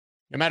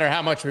No matter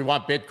how much we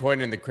want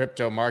Bitcoin and the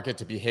crypto market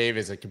to behave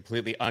as a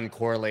completely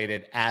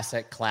uncorrelated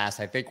asset class,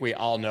 I think we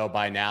all know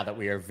by now that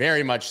we are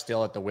very much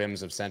still at the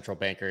whims of central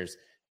bankers,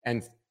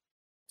 and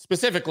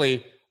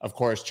specifically, of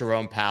course,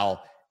 Jerome Powell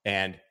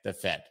and the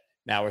Fed.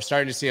 Now, we're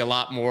starting to see a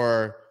lot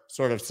more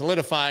sort of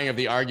solidifying of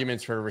the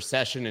arguments for a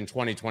recession in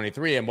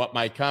 2023 and what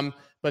might come,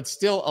 but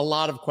still a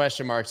lot of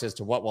question marks as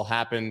to what will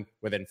happen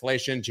with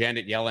inflation.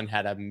 Janet Yellen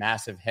had a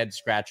massive head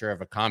scratcher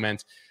of a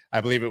comment, I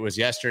believe it was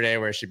yesterday,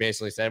 where she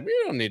basically said, we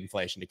don't need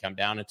inflation to come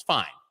down. It's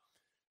fine,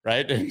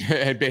 right?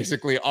 And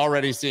basically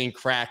already seeing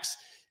cracks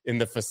in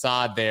the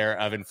facade there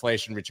of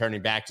inflation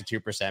returning back to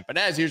 2%. But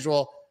as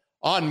usual,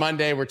 on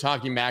Monday, we're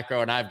talking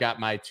macro, and I've got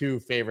my two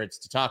favorites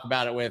to talk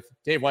about it with,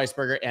 Dave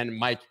Weisberger and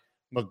Mike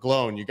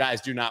McGlone. You guys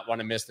do not want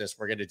to miss this.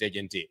 We're going to dig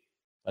in deep.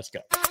 Let's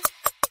go.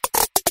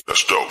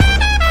 Let's go.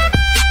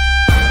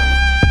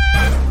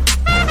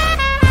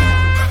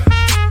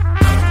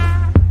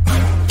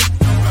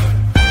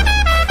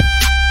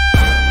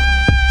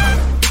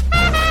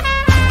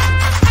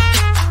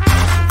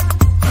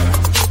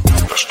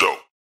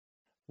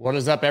 What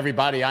is up,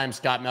 everybody? I'm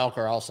Scott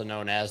Melker, also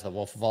known as the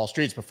Wolf of All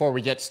Streets. Before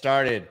we get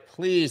started,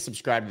 please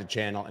subscribe to the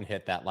channel and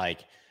hit that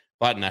like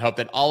button. I hope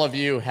that all of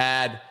you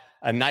had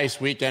a nice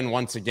weekend.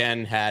 Once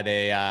again, had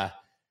a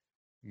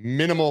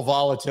minimal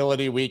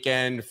volatility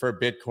weekend for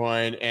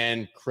Bitcoin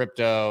and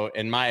crypto.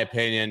 In my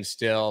opinion,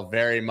 still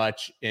very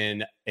much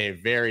in a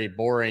very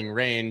boring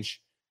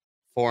range,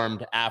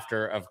 formed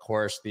after, of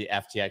course, the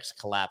FTX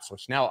collapse,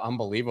 which now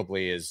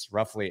unbelievably is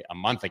roughly a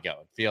month ago.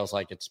 It feels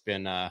like it's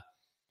been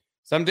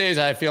some days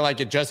I feel like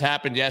it just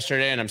happened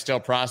yesterday and I'm still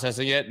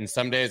processing it. And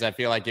some days I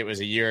feel like it was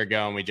a year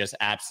ago and we just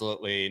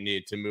absolutely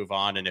need to move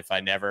on. And if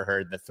I never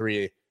heard the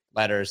three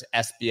letters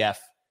SBF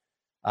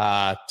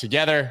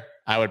together,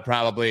 I would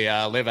probably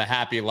live a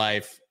happy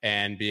life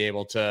and be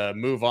able to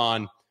move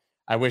on.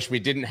 I wish we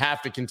didn't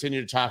have to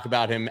continue to talk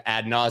about him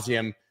ad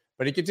nauseum,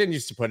 but he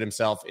continues to put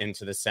himself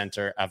into the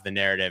center of the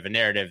narrative, a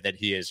narrative that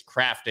he is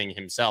crafting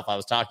himself. I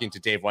was talking to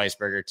Dave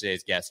Weisberger,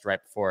 today's guest,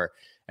 right before,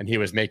 and he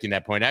was making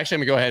that point. Actually, I'm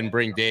going to go ahead and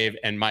bring Dave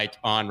and Mike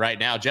on right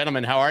now.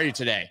 Gentlemen, how are you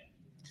today?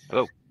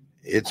 Hello.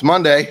 It's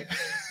Monday.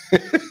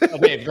 Oh,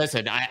 Dave,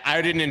 listen,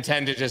 I didn't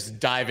intend to just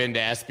dive into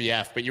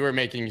SBF, but you were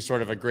making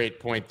sort of a great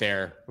point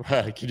there.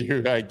 Could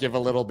you give a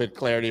little bit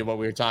clarity of what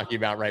we were talking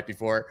about right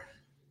before?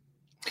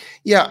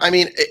 Yeah, I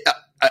mean,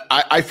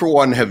 I for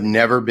one, have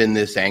never been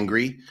this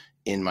angry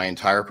in my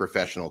entire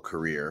professional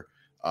career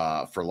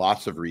for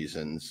lots of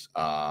reasons.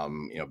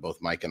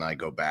 Both Mike and I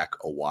go back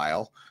a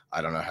while.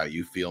 I don't know how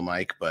you feel,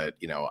 Mike, but,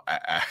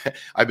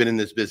 I've been in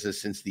this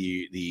business since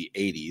the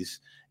 80s.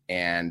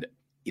 And,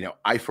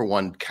 I, for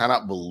one,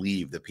 cannot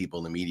believe that people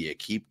in the media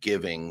keep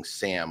giving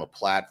Sam a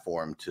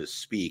platform to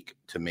speak,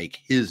 to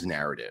make his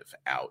narrative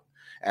out,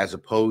 as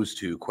opposed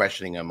to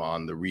questioning him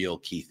on the real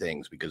key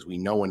things, because we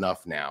know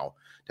enough now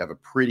to have a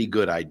pretty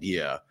good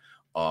idea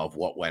of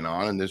what went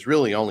on. And there's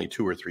really only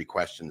 2 or 3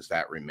 questions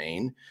that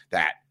remain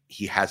that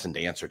he hasn't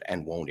answered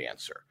and won't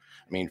answer.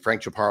 I mean,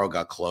 Frank Chaparro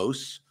got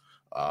close,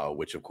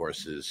 which of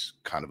course is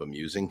kind of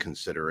amusing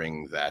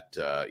considering that,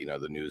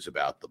 the news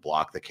about the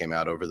block that came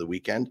out over the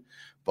weekend.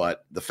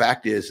 But the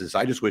fact is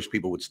I just wish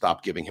people would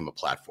stop giving him a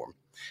platform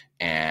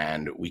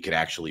and we could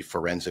actually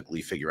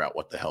forensically figure out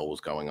what the hell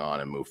was going on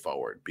and move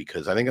forward,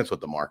 because I think that's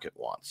what the market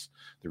wants.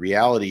 The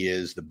reality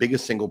is the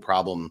biggest single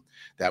problem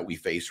that we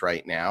face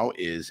right now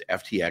is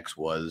FTX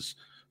was,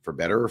 for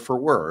better or for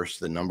worse,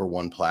 the number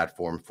one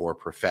platform for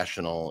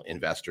professional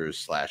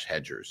investors /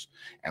 hedgers.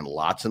 And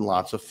lots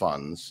of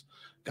funds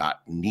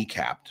got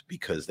kneecapped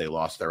because they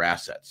lost their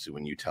assets. So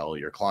when you tell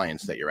your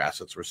clients that your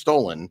assets were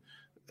stolen,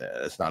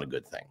 that's not a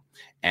good thing.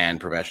 And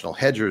professional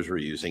hedgers were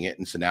using it.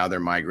 And so now they're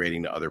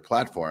migrating to other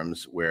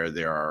platforms where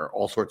there are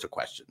all sorts of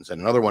questions.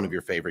 And another one of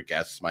your favorite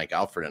guests, Mike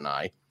Alfred, and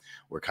I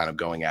were kind of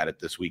going at it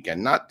this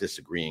weekend, not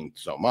disagreeing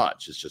so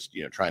much. It's just,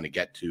 trying to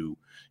get to,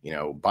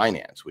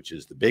 Binance, which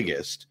is the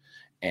biggest.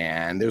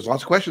 And there's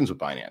lots of questions with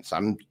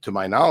Binance. To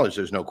my knowledge,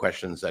 there's no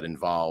questions that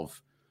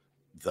involve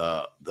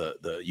the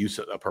use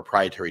of a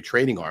proprietary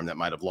trading arm that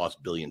might have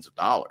lost billions of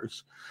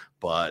dollars,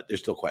 but there's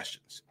still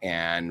questions.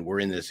 And we're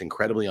in this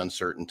incredibly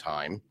uncertain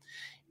time,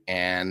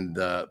 and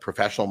the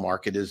professional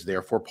market is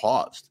therefore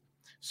paused.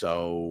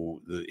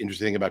 So the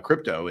interesting thing about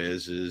crypto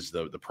is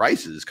the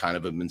prices kind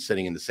of have been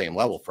sitting in the same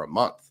level for a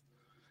month.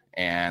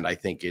 And I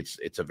think it's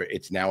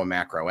now a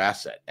macro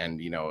asset. And,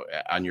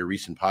 on your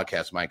recent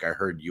podcast, Mike, I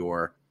heard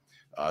your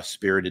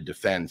spirited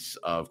defense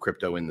of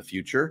crypto in the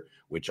future,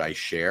 which I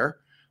share.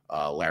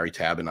 Larry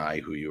Tabb and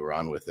I, who you were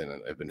on with,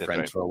 and have been That's friends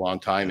right. for a long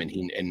time, and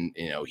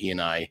he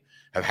and I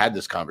have had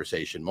this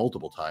conversation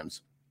multiple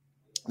times.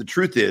 The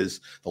truth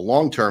is, the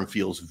long term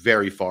feels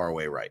very far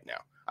away right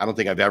now. I don't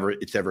think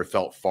it's ever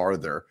felt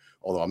farther,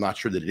 although I'm not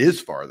sure that it is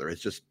farther.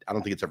 It's just I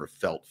don't think it's ever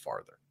felt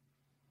farther.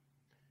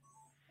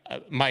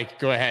 Mike,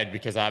 go ahead,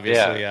 because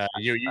obviously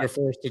you're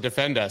forced to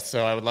defend us.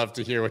 So I would love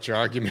to hear what your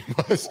argument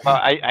was.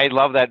 I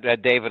love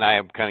that Dave and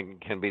I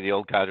can be the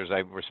old codgers. I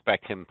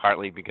respect him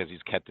partly because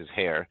he's kept his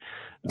hair.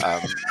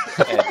 And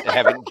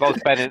having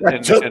both been in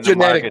the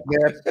market.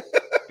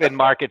 been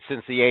markets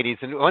since the 80s.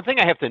 And one thing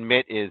I have to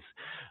admit is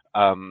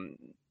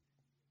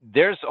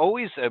there's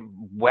always a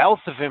wealth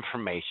of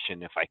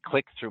information. If I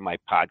click through my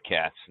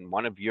podcasts, and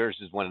one of yours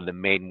is one of the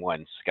main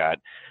ones, Scott,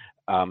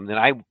 then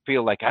I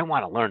feel like I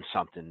want to learn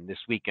something this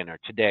weekend or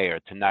today or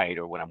tonight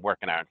or when I'm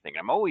working on anything.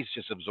 I'm always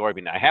just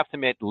absorbing. I have to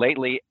admit,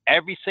 lately,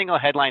 every single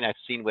headline I've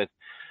seen with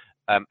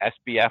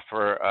SBF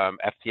or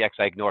FTX,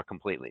 I ignore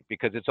completely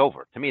because it's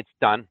over. To me, it's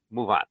done.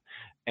 Move on.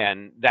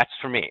 And that's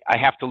for me. I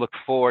have to look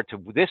forward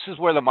to this is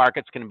where the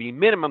market's going to be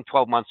minimum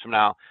 12 months from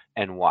now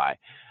and why.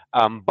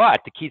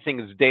 But the key thing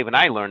is Dave and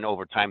I learned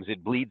over time is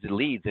it bleeds, it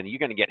leads, and you're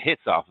going to get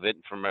hits off of it.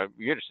 From a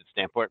readership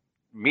standpoint,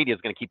 media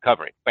is going to keep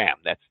covering. Bam,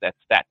 that's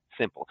that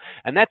simple.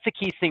 And that's the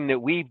key thing that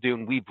we've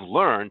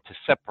learned to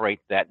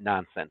separate that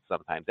nonsense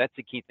sometimes. That's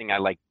the key thing I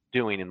like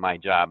doing in my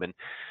job. And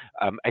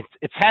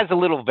it has a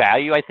little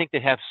value, I think, to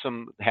have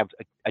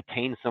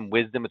attained some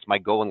wisdom. It's my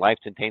goal in life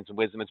to attain some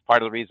wisdom. It's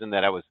part of the reason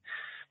that I was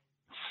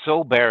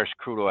so bearish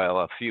crude oil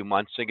a few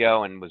months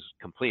ago and was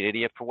a complete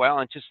idiot for a while.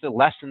 And just the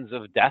lessons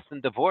of death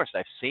and divorce.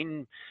 I've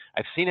seen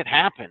it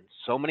happen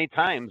so many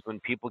times when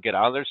people get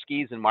out of their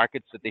skis in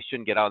markets that they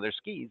shouldn't get out of their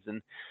skis,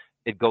 and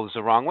it goes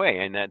the wrong way.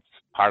 And that's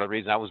part of the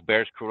reason I was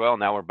bearish crude oil.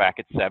 Now we're back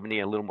at 70,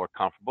 a little more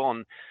comfortable.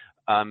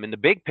 And in the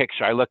big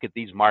picture, I look at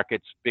these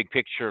markets, big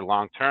picture,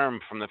 long term,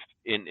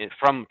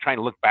 from trying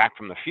to look back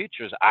from the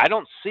futures. I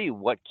don't see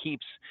what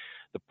keeps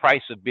the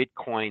price of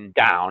Bitcoin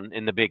down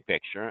in the big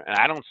picture, and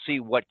I don't see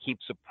what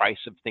keeps the price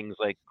of things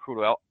like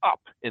crude oil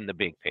up in the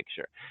big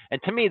picture. And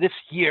to me, this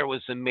year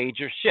was a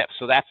major shift.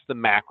 So that's the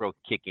macro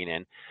kicking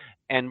in.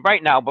 And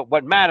right now, but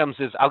what matters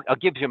is I'll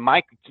give you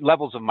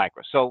levels of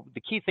micro. So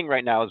the key thing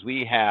right now is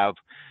we have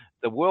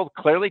the world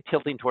clearly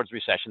tilting towards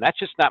recession. That's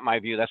just not my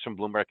view. That's from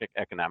Bloomberg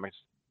Economics.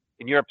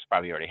 In Europe, it's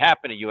probably already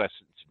happened. In the U.S.,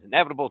 it's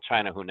inevitable.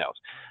 China, who knows?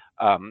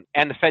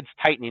 And the Fed's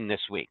tightening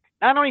this week.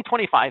 Not only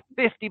 25,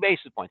 50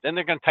 basis points. And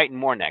they're going to tighten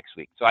more next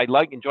week. So I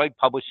enjoyed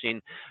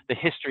publishing the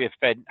history of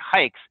Fed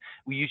hikes.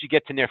 We usually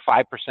get to near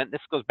 5%.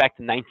 This goes back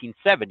to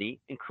 1970,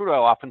 and crude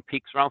oil often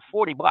peaks around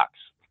 $40.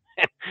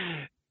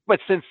 But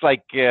since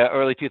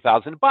early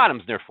 2000,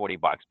 bottoms near $40.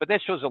 But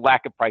that shows a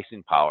lack of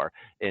pricing power.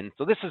 And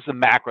so this is the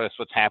macro. That's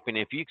what's happening.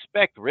 If you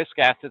expect risk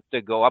assets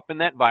to go up in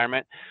that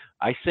environment,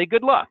 I say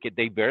good luck.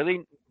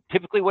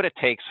 Typically what it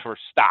takes for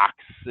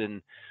stocks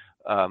and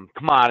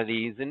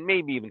commodities and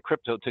maybe even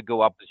crypto to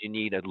go up is you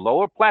need a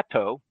lower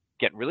plateau,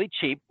 get really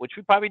cheap, which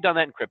we've probably done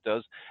that in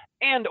cryptos,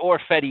 and or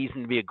Fed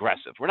easing to be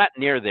aggressive. We're not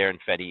near there in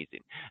Fed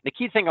easing. The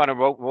key thing I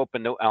want to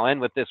open, I'll end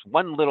with this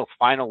one little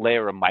final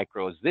layer of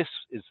micros. This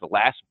is the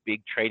last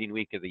big trading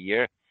week of the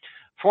year.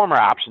 Former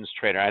options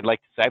trader, I'd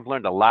like to say I've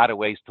learned a lot of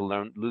ways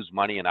to lose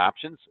money in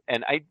options,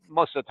 and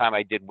most of the time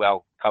I did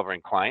well covering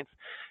clients.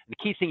 The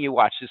key thing you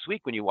watch this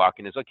week when you walk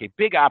in is, okay,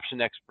 big option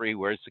expiry,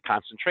 where's the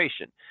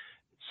concentration?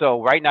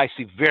 So right now I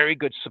see very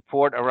good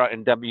support around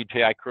in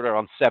WTI crude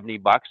around $70.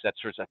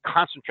 There's a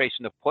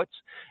concentration of puts,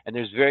 and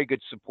there's very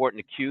good support in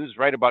the Qs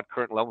right about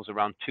current levels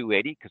around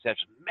 280 because that's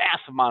a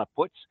massive amount of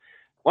puts.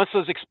 Once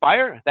those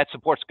expire, that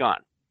support's gone.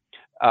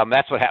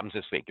 That's what happens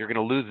this week. You're going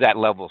to lose that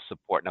level of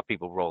support. Now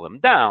people roll them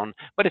down,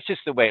 but it's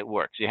just the way it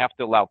works. You have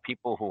to allow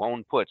people who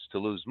own puts to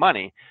lose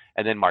money,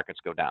 and then markets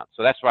go down.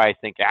 So that's why I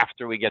think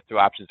after we get through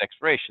options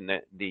expiration,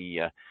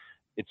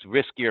 it's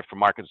riskier for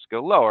markets to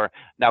go lower.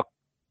 Now,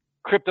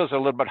 cryptos are a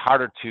little bit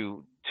harder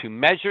to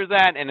measure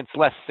that, and it's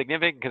less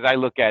significant because I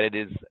look at it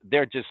as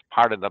they're just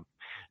part of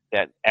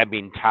that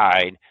ebbing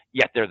tide,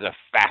 yet they're the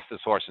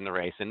fastest horse in the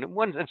race. And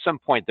at some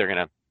point, they're going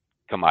to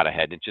come out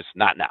ahead. It's just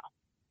not now.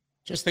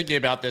 Just thinking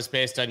about this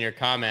based on your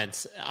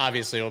comments,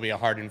 obviously it will be a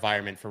hard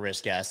environment for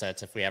risk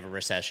assets if we have a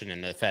recession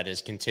and the Fed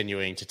is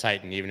continuing to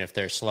tighten, even if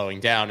they're slowing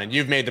down. And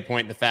you've made the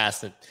point in the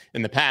past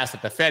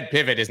that the Fed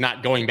pivot is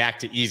not going back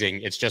to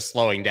easing. It's just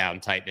slowing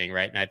down, tightening,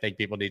 right? And I think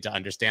people need to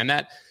understand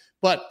that.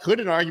 But could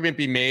an argument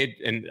be made,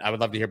 and I would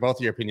love to hear both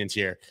of your opinions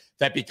here,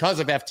 that because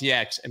of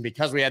FTX and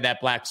because we had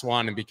that black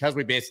swan and because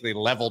we basically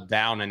leveled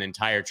down an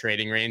entire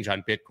trading range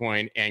on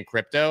Bitcoin and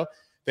crypto,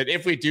 that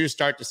if we do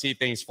start to see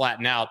things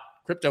flatten out,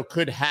 crypto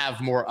could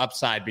have more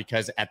upside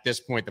because at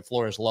this point, the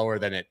floor is lower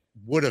than it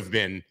would have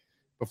been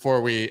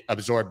before we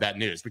absorbed that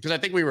news? Because I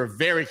think we were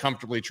very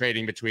comfortably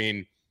trading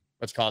between,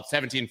 let's call it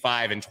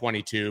 17.5 and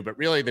 22, but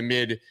really the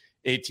mid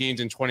 18s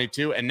and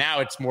 22. And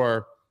now it's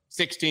more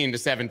 16 to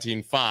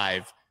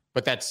 17.5,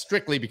 but that's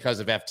strictly because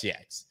of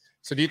FTX.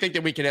 So do you think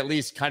that we can at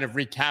least kind of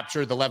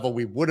recapture the level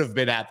we would have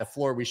been at, the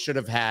floor we should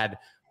have had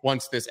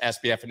once this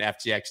SBF and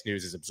FTX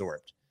news is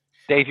absorbed?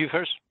 Dave, you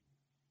first.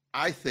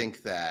 I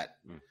think that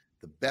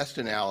the best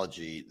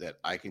analogy that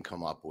I can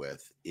come up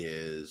with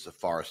is a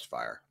forest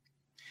fire.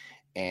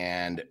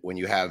 And when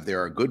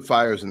there are good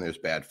fires and there's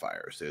bad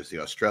fires. There's the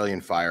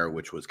Australian fire,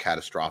 which was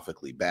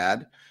catastrophically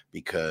bad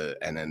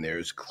and then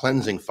there's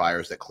cleansing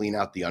fires that clean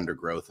out the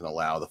undergrowth and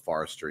allow the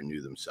forest to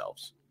renew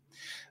themselves.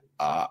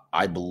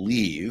 I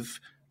believe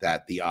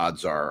that the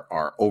odds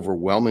are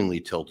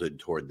overwhelmingly tilted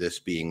toward this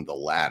being the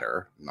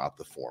latter, not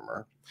the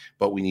former,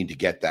 but we need to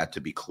get that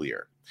to be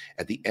clear.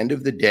 At the end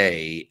of the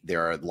day,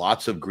 there are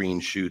lots of green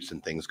shoots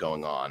and things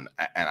going on.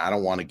 And I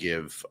don't want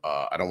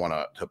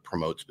to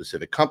promote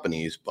specific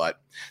companies,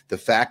 but the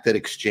fact that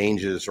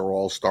exchanges are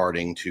all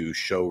starting to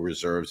show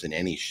reserves in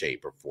any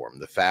shape or form,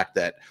 the fact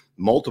that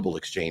multiple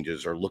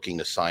exchanges are looking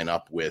to sign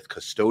up with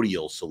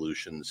custodial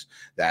solutions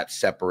that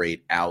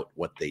separate out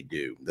what they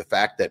do, the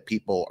fact that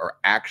people are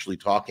actually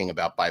talking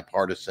about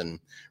bipartisan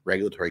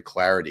regulatory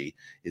clarity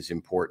is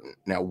important.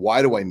 Now,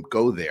 why do I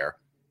go there?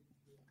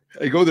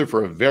 I go there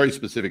for a very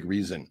specific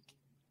reason.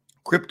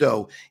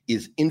 Crypto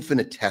is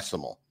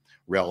infinitesimal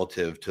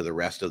relative to the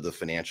rest of the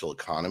financial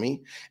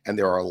economy. And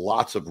there are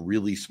lots of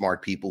really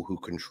smart people who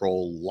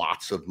control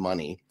lots of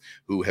money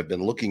who have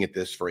been looking at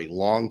this for a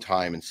long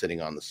time and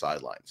sitting on the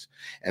sidelines.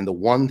 And the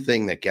one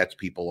thing that gets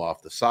people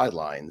off the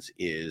sidelines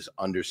is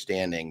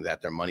understanding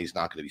that their money's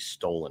not going to be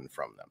stolen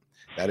from them.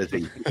 That is a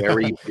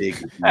very big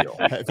deal.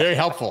 Very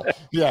helppful.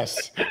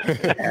 Yes.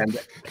 And,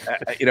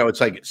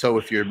 it's like, so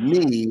if you're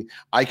me,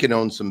 I can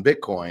own some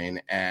Bitcoin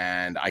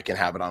and I can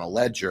have it on a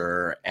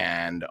ledger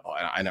and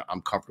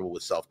I'm comfortable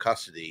with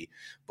self-custody,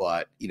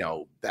 but,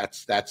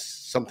 that's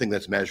something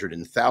that's measured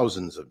in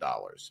thousands of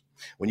dollars.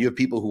 When you have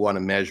people who want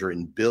to measure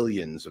in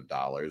billions of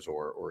dollars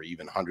or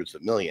even hundreds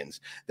of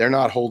millions, they're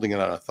not holding it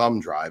on a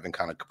thumb drive and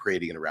kind of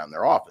parading it around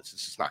their office.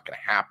 It's just not going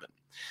to happen.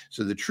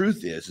 So the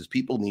truth is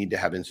people need to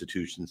have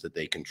institutions that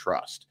they can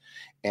trust.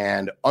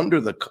 And under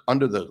the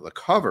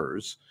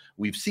covers,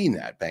 we've seen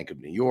that Bank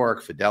of New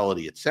York,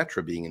 Fidelity, et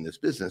cetera, being in this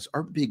business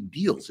are big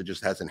deals. It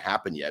just hasn't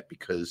happened yet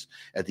because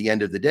at the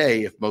end of the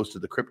day, if most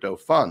of the crypto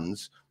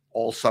funds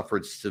all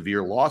suffered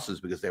severe losses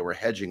because they were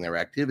hedging their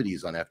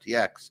activities on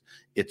FTX,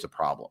 it's a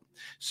problem.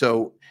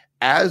 So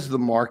as the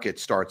market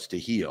starts to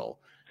heal,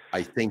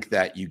 I think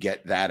that you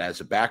get that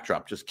as a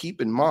backdrop. Just keep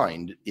in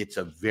mind, it's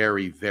a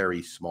very,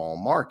 very small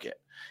market.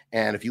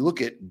 And if you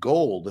look at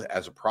gold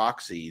as a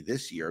proxy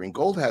this year, I mean,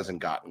 gold hasn't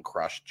gotten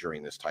crushed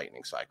during this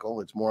tightening cycle.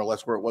 It's more or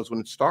less where it was when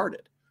it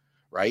started,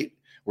 right?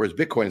 Whereas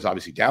Bitcoin is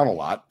obviously down a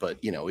lot, but,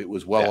 it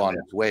was well on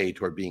its way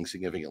toward being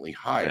significantly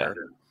higher.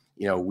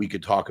 We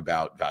could talk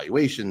about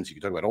valuations. You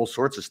could talk about all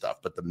sorts of stuff,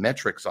 but the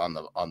metrics on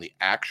the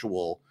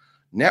actual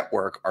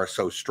network are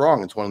so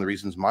strong. It's one of the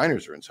reasons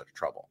miners are in such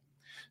trouble.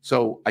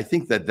 So I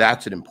think that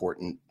that's an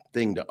important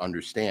thing to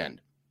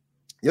understand.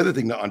 The other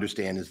thing to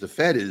understand is the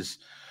Fed is,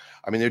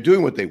 they're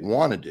doing what they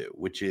want to do,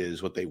 which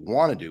is what they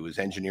want to do is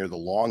engineer the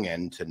long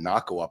end to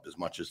not go up as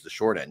much as the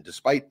short end,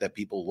 despite that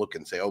people look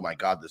and say, oh my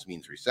God, this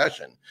means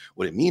recession.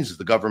 What it means is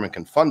the government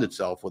can fund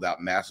itself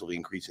without massively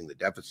increasing the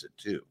deficit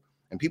too.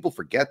 And people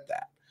forget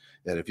that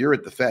if you're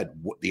at the Fed,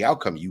 the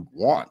outcome you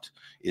want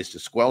is to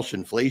squelch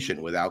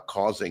inflation without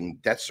causing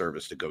debt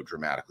service to go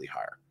dramatically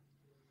higher.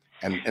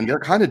 And they're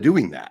kind of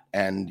doing that.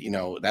 And,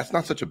 that's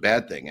not such a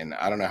bad thing. And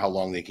I don't know how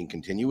long they can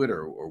continue it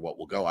or what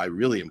will go. I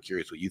really am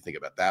curious what you think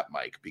about that,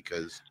 Mike,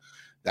 because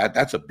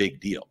that's a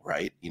big deal,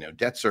 right?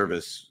 Debt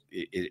service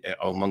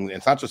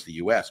it's not just the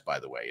US, by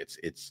the way,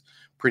 it's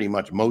pretty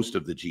much most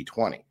of the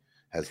G20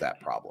 has that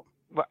problem.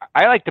 Well,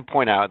 I like to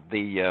point out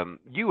the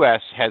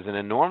U.S. has an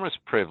enormous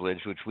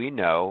privilege, which we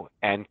know,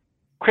 and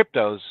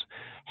cryptos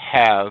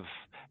have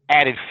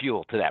added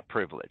fuel to that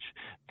privilege.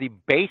 The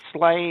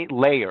baseline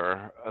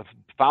layer of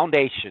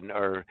foundation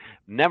or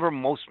never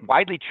most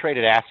widely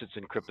traded assets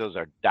in cryptos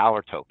are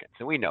dollar tokens.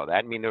 And we know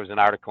that. There was an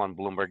article on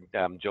Bloomberg,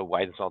 Joe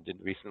Weisenthal did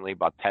recently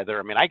about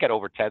Tether. I got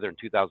over Tether in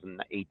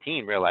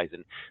 2018,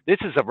 realizing this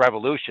is a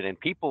revolution and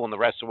people in the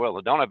rest of the world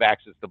who don't have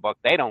access to the book,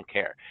 they don't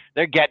care.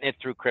 They're getting it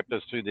through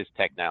cryptos, through this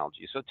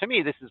technology. So to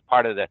me, this is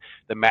part of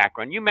the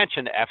macro. And you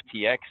mentioned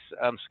FTX,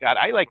 Scott.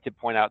 I like to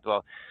point out,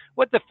 well,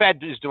 what the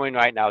Fed is doing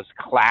right now is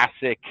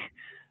classic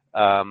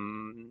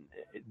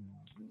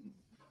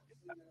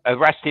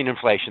arresting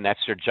inflation. That's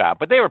their job.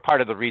 But they were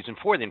part of the reason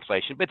for the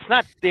inflation. But it's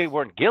not they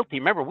weren't guilty.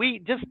 Remember, we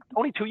just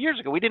only 2 years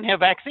ago, we didn't have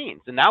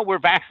vaccines. And now we're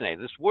vaccinated.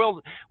 This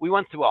world, we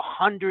went through a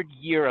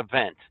 100-year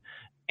event.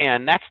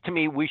 And that's, to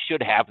me, we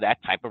should have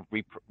that type of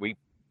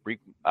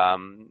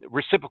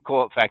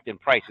reciprocal effect in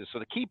prices. So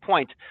the key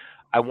point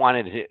I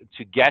wanted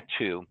to get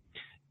to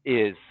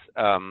is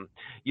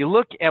you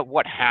look at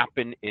what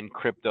happened in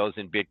cryptos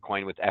and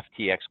Bitcoin with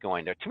FTX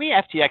going there. To me,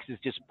 FTX is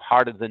just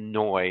part of the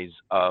noise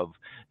of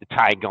the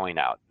tide going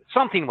out.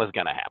 Something was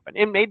going to happen.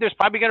 There's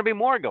probably going to be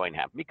more going to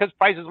happen because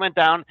prices went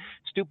down.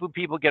 Stupid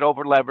people get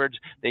over leveraged.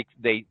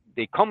 They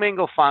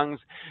commingle funds.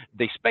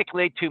 They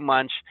speculate too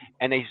much.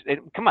 And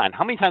come on,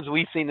 how many times have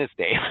we seen this,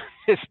 Dave?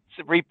 Just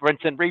rinse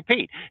and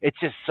repeat. It's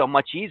just so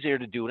much easier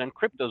to do it on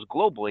cryptos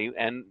globally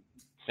and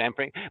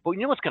sampling. But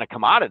what's going to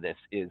come out of this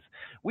is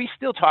we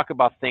still talk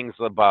about things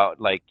about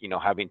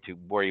having to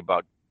worry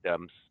about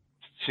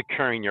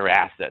securing your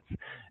assets.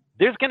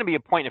 there's going to be a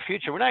point in the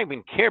future we're not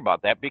even care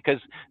about that, because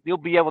you'll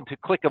be able to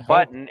click a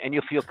button and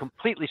you'll feel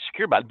completely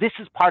secure about it. This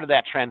is part of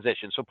that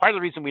transition. So part of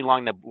the reason we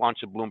launched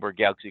the Bloomberg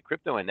Galaxy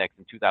Crypto Index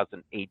in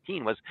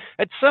 2018 was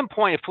at some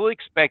point, I fully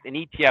expect an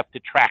ETF to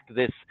track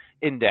this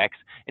index,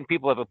 and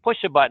people have a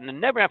push a button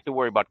and never have to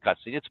worry about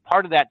custody. It's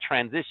part of that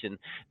transition.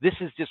 This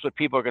is just what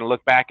people are going to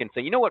look back and say,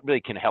 you know what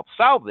really can help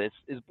solve this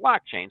is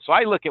blockchain. So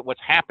I look at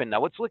what's happened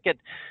now. Let's look at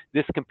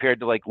this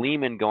compared to like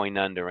Lehman going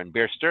under and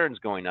Bear Stearns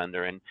going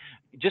under. And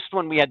just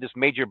when we had this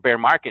major bear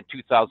market in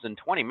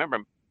 2020, remember,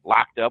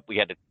 locked up, we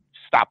had to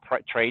stop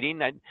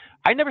trading.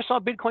 I never saw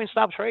Bitcoin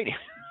stop trading.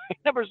 I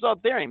never saw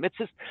Ethereum. It's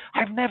just,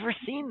 I've never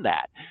seen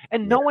that.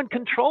 And no one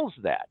controls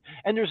that.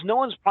 And there's no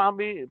one's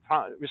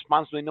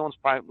responsibility, no one's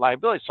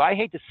liability. So I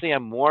hate to say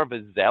I'm more of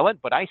a zealot,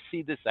 but I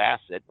see this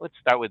asset. Let's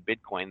start with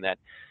Bitcoin, that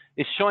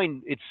is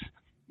showing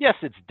yes,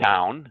 it's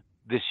down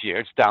this year.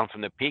 It's down from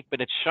the peak,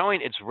 but it's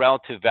showing its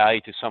relative value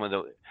to some of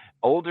the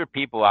older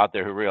people out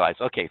there who realize,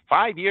 okay,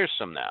 5 years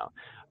from now,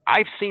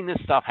 I've seen this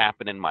stuff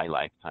happen in my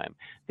lifetime.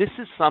 This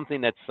is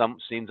something that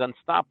seems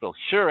unstoppable.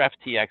 Sure,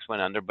 FTX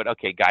went under, but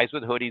okay, guys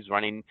with hoodies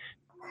running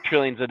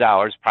trillions of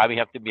dollars probably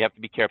have to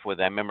be careful with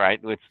that. Remember,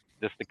 it's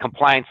just the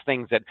compliance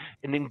things that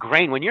and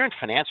ingrained when you're in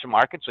financial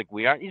markets like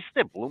we are. You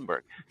sit at Bloomberg,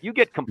 you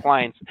get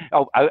compliance.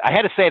 Oh, I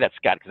had to say that,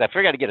 Scott, because I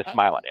figured I'd get a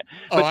smile on it.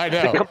 But I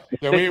know.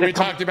 We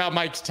talked about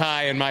Mike's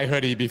tie and my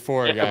hoodie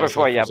before, guys.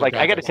 Before, yeah. Like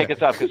I got to take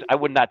this off because I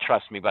would not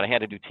trust me, but I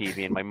had to do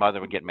TV, and my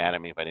mother would get mad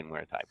at me if I didn't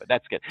wear a tie. But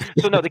that's good.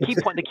 So no, the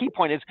key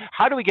point is,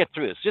 how do we get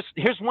through this? Just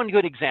here's one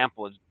good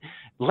example.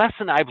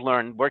 Lesson I've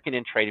learned working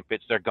in trading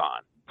pits. They're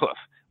gone. Poof.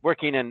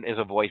 Working as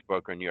a voice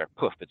broker in New York.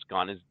 Poof. It's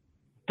gone.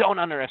 Don't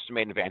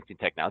underestimate advancing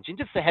technology. And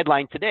just the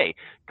headline today,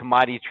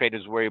 commodity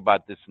traders worry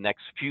about this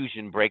next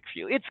fusion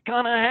breakthrough. It's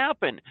going to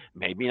happen.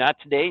 Maybe not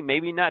today,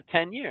 maybe not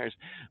 10 years.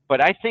 But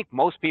I think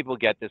most people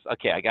get this,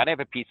 okay, I got to have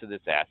a piece of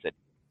this asset.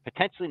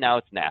 Potentially now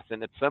it's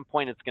nascent. At some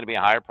point it's going to be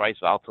a higher price,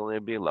 volatility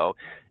will be low.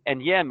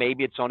 And yeah,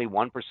 maybe it's only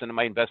 1% of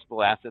my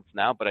investable assets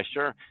now, but I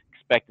sure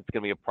expect it's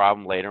going to be a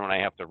problem later when I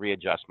have to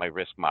readjust my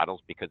risk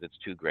models because it's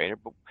too greater.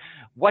 But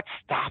what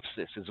stops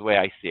this is the way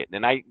I see it.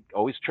 And I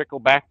always trickle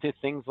back to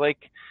things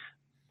like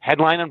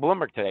headline on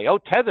Bloomberg today, oh,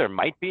 Tether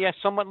might be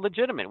somewhat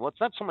legitimate. Well, it's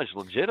not so much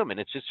legitimate.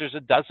 It's just there's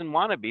a dozen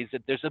wannabes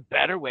that there's a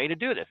better way to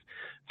do this.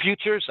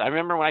 Futures, I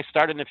remember when I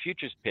started in the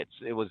futures pits,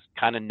 it was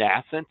kind of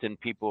nascent, and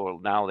people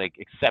now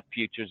accept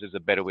futures as a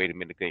better way to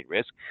mitigate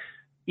risk.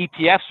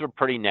 ETFs were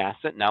pretty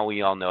nascent. Now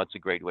we all know it's a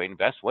great way to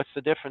invest. What's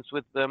the difference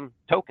with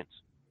tokens?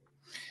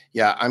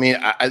 Yeah, I mean,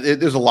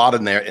 there's a lot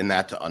in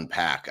that to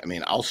unpack. I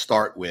mean, I'll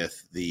start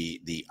with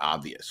the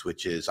obvious,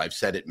 which is, I've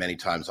said it many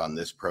times on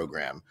this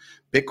program,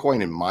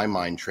 Bitcoin in my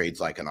mind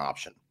trades like an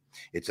option.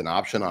 It's an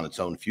option on its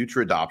own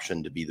future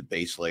adoption to be the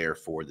base layer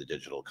for the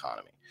digital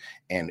economy.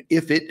 And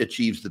if it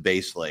achieves the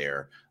base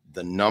layer,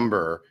 the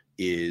number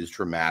is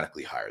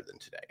dramatically higher than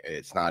today.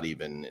 It's not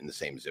even in the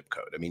same zip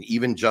code. I mean,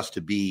 even just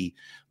to be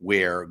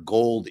where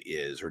gold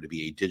is, or to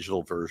be a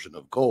digital version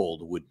of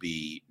gold, would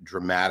be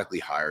dramatically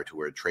higher to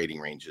where trading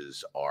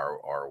ranges are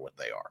what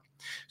they are.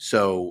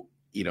 So,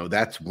 you know,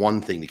 that's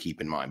one thing to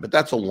keep in mind, but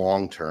that's a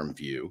long-term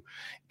view,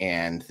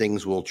 and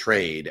things will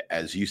trade,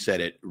 as you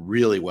said it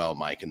really well,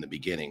 Mike, in the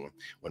beginning.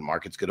 When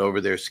markets get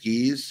over their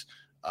skis,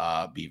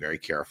 be very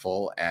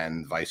careful,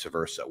 and vice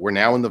versa. We're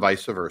now in the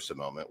vice versa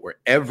moment where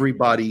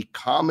everybody,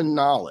 common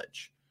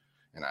knowledge,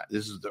 and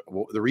this is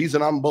the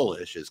reason I'm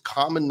bullish, is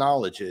common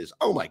knowledge is,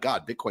 oh my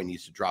God, Bitcoin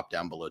needs to drop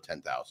down below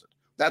 10,000.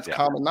 That's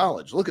common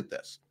knowledge. Look at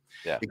this.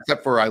 Yeah.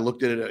 Except for I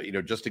looked at it,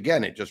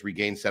 it just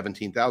regained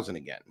 17,000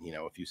 again,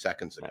 a few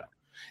seconds ago. Yeah.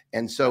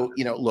 And so,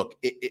 look,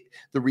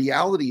 the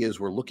reality is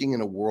we're looking in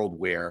a world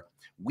where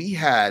we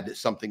had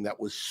something that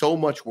was so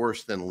much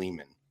worse than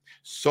Lehman,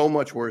 so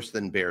much worse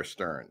than Bear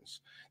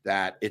Stearns,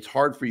 that it's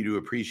hard for you to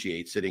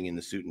appreciate sitting in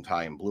the suit and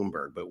tie in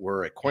Bloomberg. But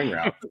we're at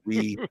CoinRoute.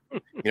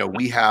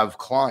 we have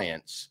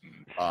clients,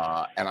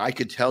 and I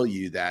could tell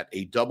you that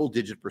a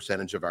double-digit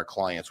percentage of our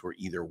clients were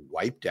either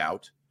wiped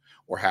out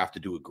or have to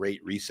do a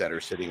great reset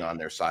or sitting on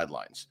their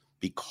sidelines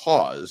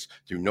because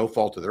through no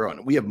fault of their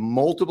own. We have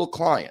multiple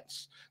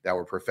clients that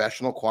were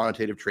professional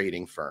quantitative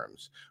trading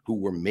firms who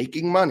were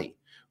making money,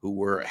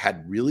 who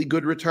had really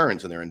good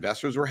returns, and their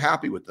investors were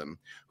happy with them,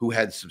 who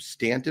had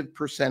substantive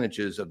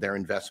percentages of their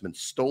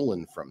investments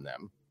stolen from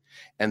them,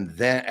 and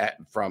then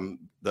from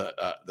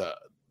the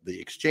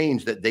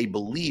exchange that they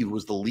believe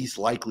was the least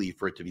likely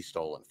for it to be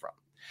stolen from.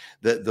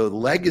 The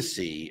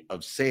legacy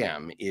of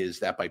Sam is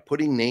that by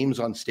putting names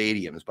on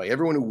stadiums, by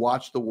everyone who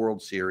watched the World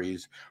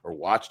Series or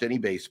watched any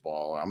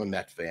baseball, I'm a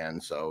Met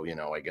fan, so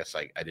I guess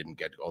I didn't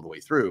get all the way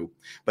through,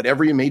 but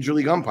every major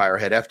league umpire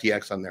had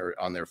FTX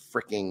on their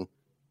freaking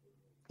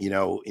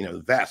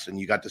vest, and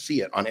you got to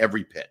see it on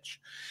every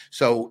pitch.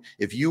 So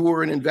if you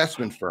were an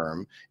investment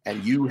firm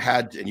and you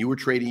were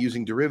trading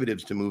using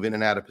derivatives to move in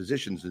and out of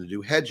positions and to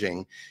do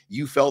hedging,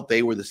 you felt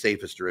they were the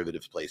safest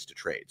derivatives place to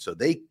trade. So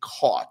they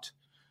caught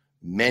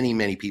many,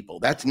 many people.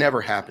 That's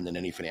never happened in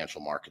any financial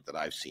market that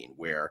I've seen,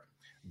 where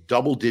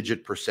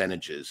double-digit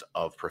percentages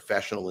of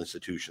professional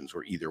institutions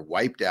were either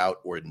wiped out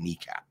or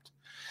kneecapped.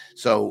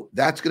 So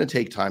that's going to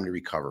take time to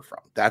recover from.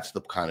 That's the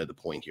kind of the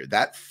point here.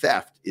 That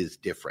theft is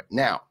different.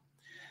 Now,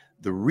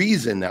 the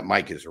reason that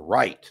Mike is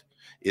right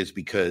is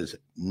because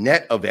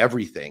net of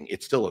everything,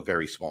 it's still a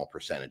very small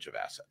percentage of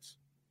assets.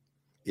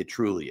 It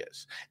truly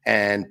is.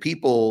 And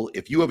people,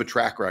 if you have a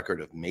track record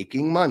of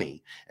making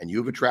money and you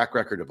have a track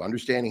record of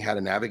understanding how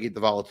to navigate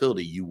the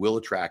volatility, you will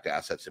attract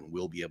assets and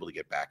will be able to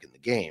get back in the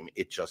game.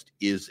 It just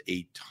is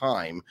a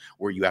time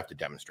where you have to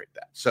demonstrate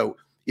that. So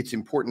it's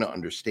important to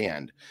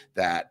understand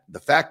that the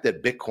fact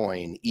that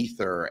Bitcoin,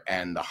 Ether,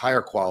 and the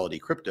higher quality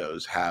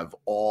cryptos have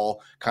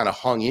all kind of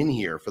hung in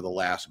here for the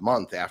last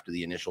month after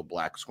the initial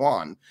black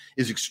swan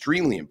is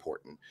extremely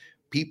important.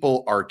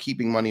 People are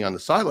keeping money on the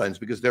sidelines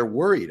because they're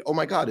worried. Oh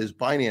my God, is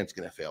Binance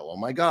going to fail? Oh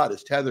my God,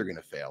 is Tether going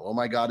to fail? Oh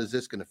my God, is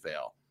this going to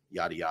fail?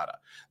 Yada, yada.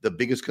 The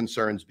biggest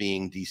concerns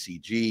being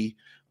DCG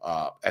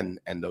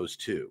and those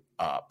two.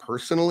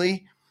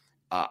 Personally,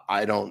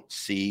 I don't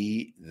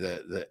see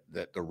the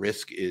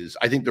risk is,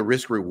 I think the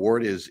risk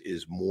reward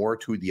is more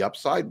to the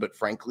upside, but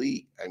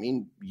frankly, I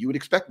mean, you would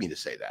expect me to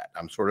say that.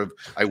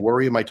 I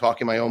worry, am I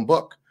talking my own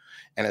book?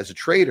 And as a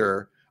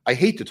trader, I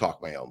hate to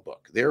talk my own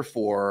book.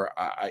 Therefore,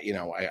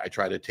 I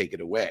try to take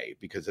it away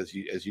because as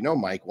you know,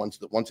 Mike, once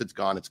it's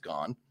gone, it's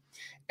gone.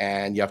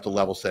 And you have to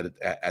level set it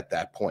at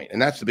that point.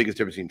 And that's the biggest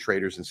difference between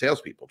traders and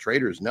salespeople.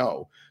 Traders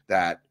know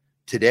that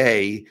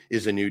today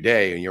is a new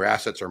day and your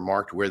assets are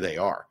marked where they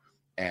are.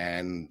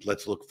 And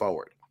let's look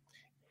forward.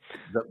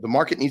 The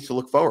market needs to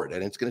look forward,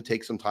 and it's going to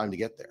take some time to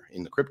get there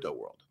in the crypto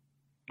world.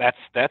 That's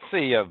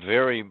a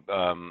very,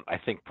 I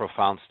think,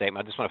 profound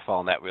statement. I just want to follow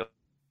on that real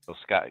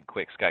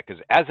quick, Scott,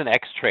 because as an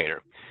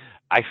ex-trader,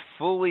 I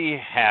fully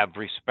have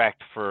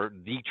respect for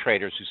the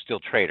traders who still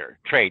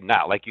trade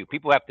now, like you.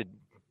 People have to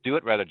do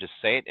it rather just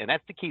say it, and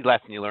that's the key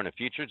lesson you learn in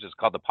futures. It's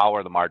called the power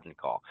of the margin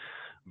call.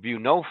 View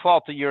no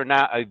fault of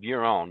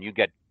your own. You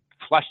get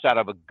flushed out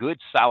of a good,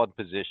 solid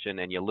position,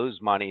 and you lose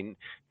money.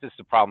 This is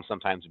the problem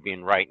sometimes of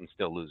being right and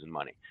still losing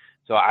money.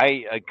 So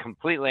I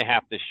completely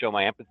have to show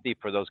my empathy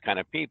for those kind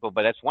of people,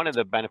 but that's one of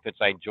the benefits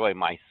I enjoy.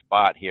 My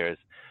spot here is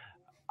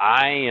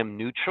I am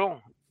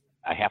neutral.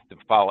 I have to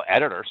follow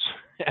editors,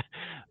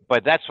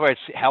 but that's where it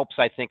helps.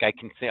 I think I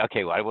can say,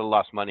 okay, well, I would have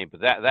lost money,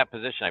 but that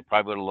position, I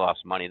probably would have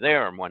lost money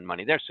there or won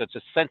money there. So it's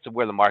a sense of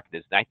where the market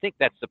is. And I think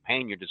that's the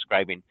pain you're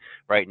describing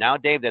right now,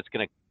 Dave, that's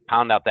going to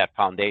pound out that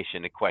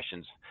foundation. It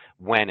questions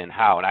when and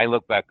how. And I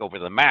look back over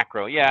the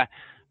macro. Yeah,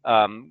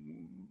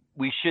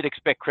 we should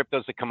expect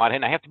cryptos to come out.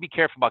 And I have to be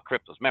careful about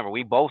cryptos. Remember,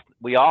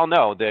 we all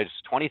know there's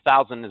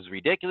 20,000 is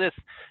ridiculous,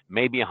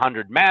 maybe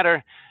 100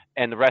 matter,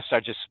 and the rest are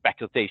just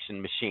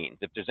speculation machines.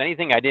 If there's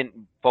anything I didn't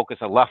focus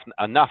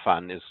enough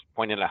on is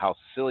pointing out how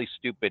silly,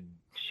 stupid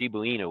Shiba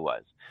Inu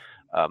was.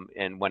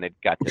 And when it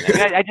got to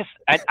that,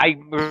 I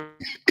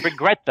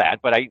regret that,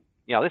 but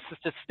this is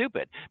just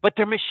stupid. But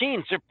their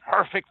machines are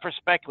perfect for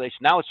speculation.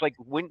 Now it's like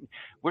when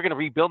we're going to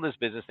rebuild this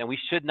business, and we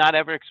should not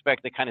ever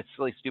expect the kind of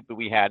silly, stupid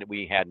we had in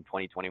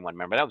 2021.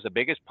 Remember, that was the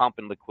biggest pump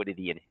in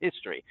liquidity in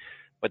history.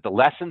 But the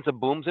lessons of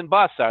booms and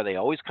busts are they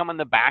always come on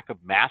the back of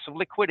massive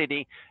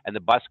liquidity, and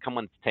the busts come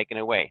when it's taken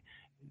away.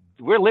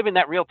 We're living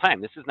that real time.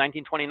 This is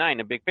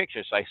 1929, a big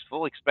picture. So I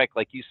fully expect,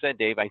 like you said,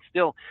 Dave, I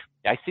see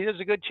there's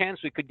a good chance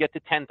we could get to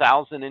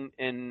 10,000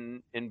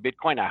 in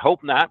Bitcoin. I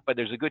hope not, but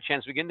there's a good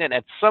chance we can. Then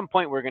at some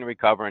point we're going to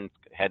recover and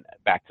head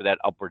back to that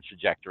upward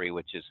trajectory,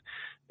 which is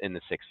in the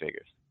six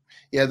figures.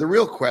 Yeah, the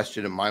real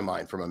question in my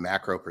mind from a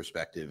macro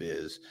perspective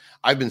is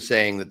I've been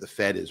saying that the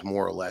Fed is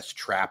more or less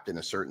trapped in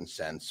a certain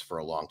sense for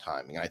a long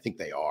time. And I think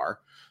they are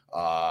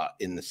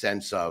in the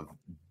sense of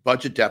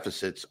budget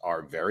deficits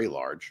are very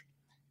large.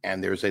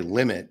 And there's a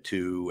limit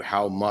to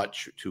how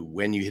much to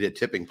when you hit a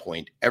tipping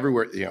point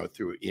everywhere,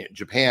 through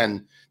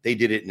Japan, they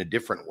did it in a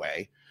different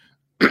way.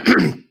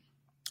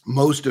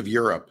 Most of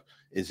Europe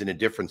is in a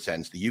different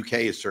sense. The UK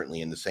is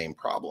certainly in the same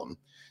problem.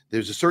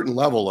 There's a certain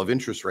level of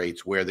interest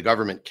rates where the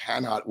government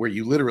cannot, where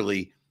you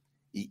literally,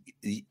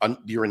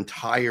 your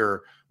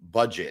entire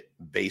budget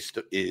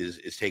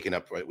is taken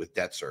up with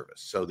debt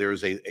service. So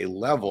there's a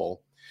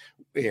level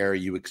where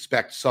you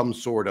expect some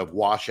sort of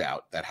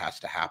washout that has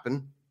to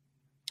happen.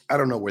 I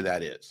don't know where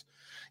that is.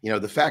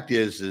 The fact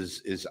is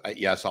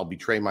yes, I'll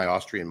betray my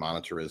Austrian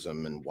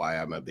monetarism and why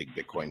I'm a big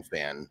Bitcoin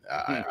fan.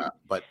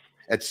 But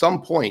at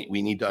some point,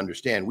 we need to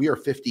understand we are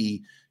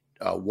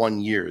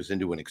 51 years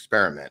into an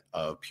experiment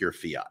of pure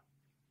fiat.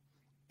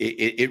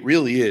 It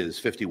really is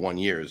 51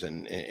 years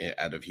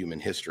out of human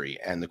history.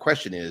 And the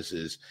question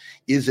is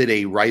it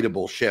a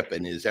writable ship?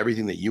 And is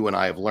everything that you and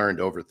I have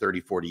learned over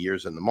 30, 40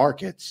 years in the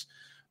markets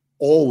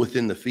all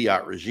within the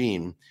fiat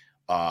regime?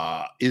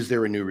 Is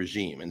there a new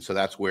regime? And so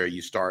that's where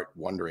you start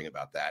wondering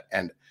about that.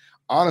 And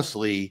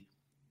honestly,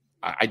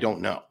 I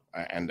don't know.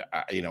 And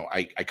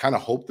I kind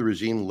of hope the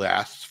regime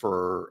lasts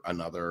for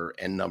another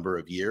N number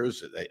of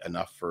years,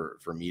 enough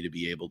for me to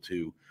be able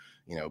to,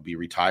 be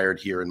retired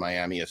here in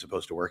Miami as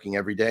opposed to working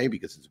every day,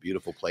 because it's a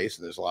beautiful place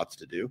and there's lots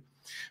to do.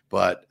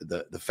 But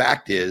the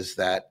fact is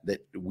that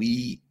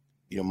we,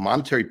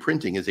 monetary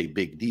printing is a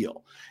big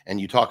deal. And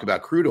you talk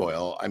about crude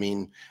oil. I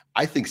mean,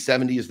 I think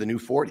 70 is the new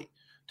 40.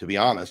 to be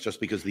honest,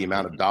 just because of the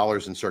amount of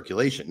dollars in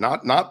circulation,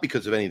 not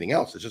because of anything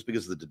else. It's just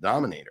because of the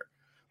denominator.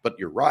 But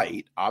you're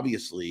right.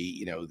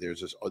 Obviously, there's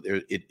this.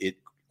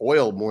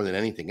 Oil more than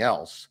anything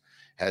else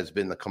has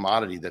been the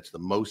commodity that's the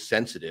most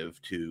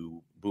sensitive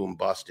to boom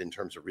bust in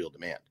terms of real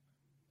demand.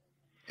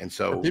 And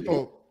so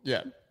people,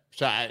 yeah.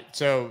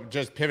 So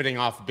just pivoting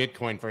off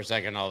Bitcoin for a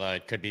second, although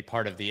it could be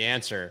part of the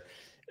answer.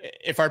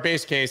 If our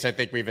base case, I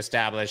think we've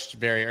established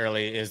very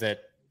early, is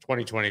that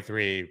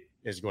 2023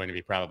 is going to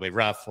be probably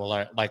rough.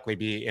 We'll likely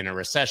be in a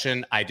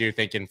recession. I do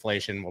think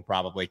inflation will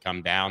probably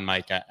come down.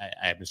 Mike,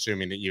 I'm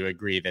assuming that you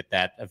agree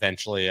that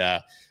eventually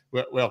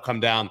will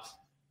come down.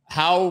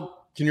 How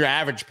can your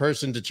average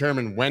person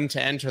determine when to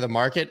enter the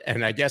market?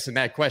 And I guess in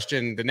that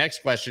question, the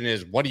next question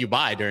is, what do you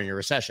buy during a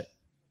recession?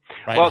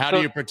 Right? Well, how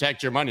do you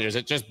protect your money? Is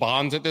it just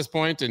bonds at this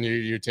point, and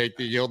you take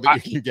the yield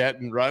that you can get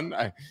and run?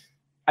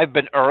 I've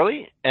been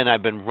early and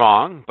I've been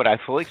wrong, but I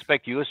fully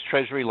expect U.S.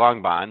 Treasury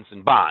long bonds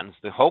and bonds,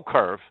 the whole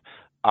curve,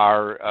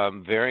 are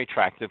very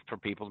attractive for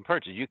people to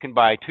purchase. You can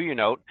buy a 2-year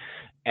note,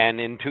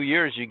 and in 2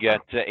 years you get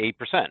 8%.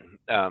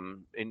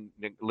 In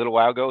a little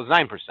while ago, it was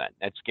 9%.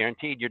 That's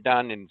guaranteed. You're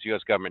done, and it's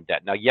U.S. government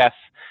debt. Now, yes,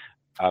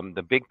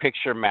 the big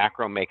picture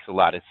macro makes a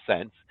lot of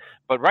sense,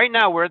 but right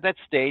now we're at that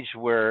stage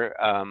where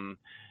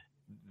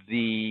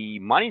the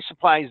money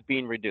supply is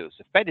being reduced.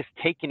 The Fed is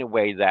taking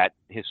away that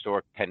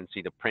historic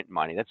tendency to print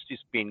money.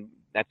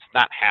 That's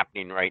not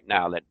happening right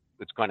now. That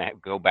it's going to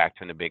go back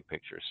to in the big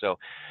picture. So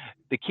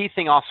the key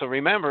thing also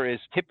remember is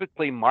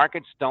typically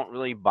markets don't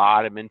really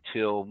bottom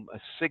until a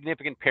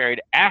significant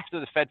period after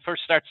the Fed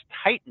first starts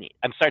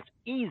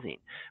easing.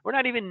 We're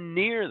not even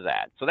near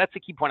that. So that's the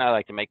key point I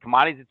like to make.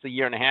 Commodities, it's a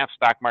year and a half.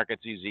 Stock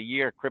markets usually a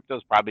year. Cryptos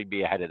probably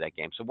be ahead of that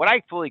game. So what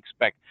I fully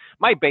expect,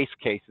 my base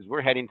case is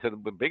we're heading to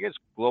the biggest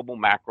global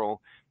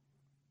macro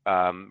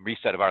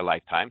reset of our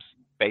lifetimes,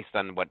 based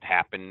on what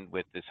happened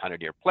with this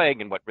 100-year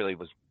plague and what really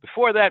was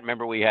before that.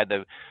 Remember, we had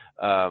the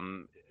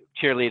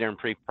cheerleader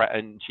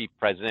and chief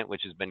president,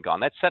 which has been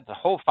gone. That set the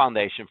whole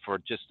foundation for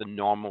just a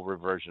normal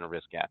reversion of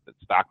risk assets.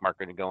 Stock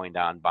market going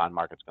down, bond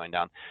markets going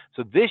down.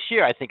 So this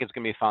year, I think it's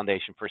going to be a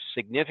foundation for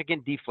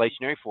significant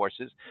deflationary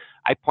forces.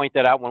 I point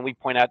that out when we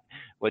point out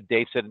what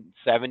Dave said,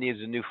 70 is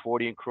the new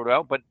 40 in crude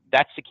oil, but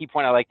that's the key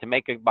point I like to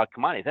make about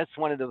commodities. That's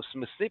one of those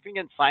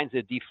significant signs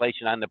of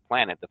deflation on the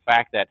planet, the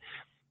fact that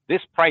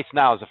this price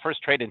now is the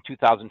first trade in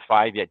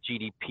 2005, yet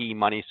GDP,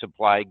 money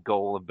supply,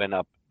 gold have been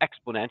up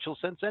exponential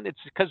since then. It's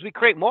because we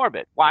create more of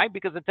it. Why?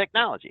 Because of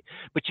technology.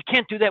 But you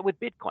can't do that with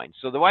Bitcoin.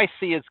 So the way I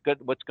see is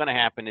what's going to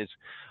happen is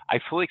I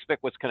fully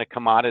expect what's going to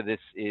come out of this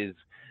is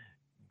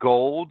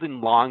gold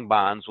and long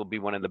bonds will be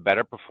one of the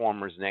better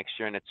performers next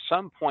year. And at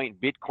some point,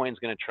 Bitcoin's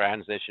going to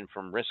transition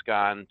from risk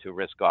on to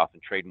risk off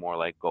and trade more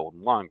like gold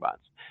and long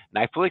bonds.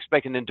 And I fully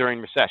expect an enduring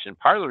recession.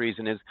 Part of the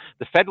reason is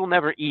the Fed will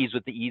never ease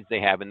with the ease they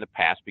have in the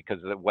past because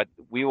of what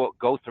we will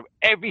go through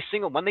every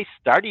single, when they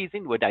start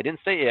easing, which I didn't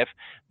say if,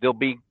 they'll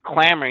be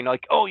clamoring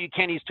like, oh, you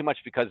can't ease too much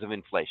because of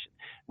inflation.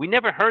 We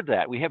never heard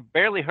that. We have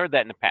barely heard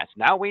that in the past.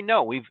 Now we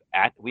know we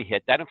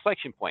hit that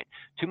inflection point.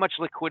 Too much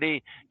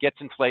liquidity gets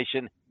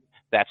inflation.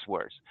 That's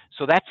worse.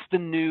 So that's the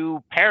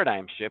new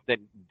paradigm shift that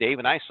Dave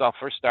and I saw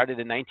first started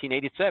in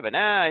 1987.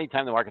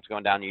 Anytime the market's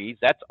going down, you ease.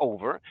 That's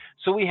over.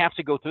 So we have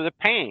to go through the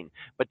pain.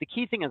 But the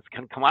key thing is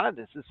can come out of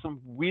this is some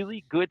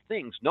really good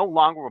things. No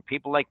longer will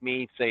people like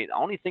me say the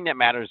only thing that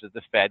matters is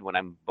the Fed. When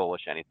I'm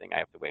bullish anything, I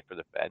have to wait for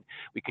the Fed.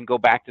 We can go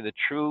back to the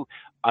true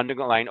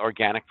underlying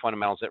organic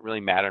fundamentals that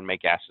really matter and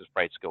make asset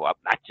prices go up,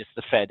 not just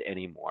the Fed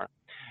anymore.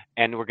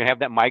 And we're going to have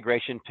that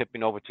migration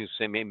tipping over to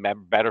some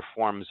better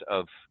forms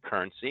of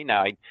currency.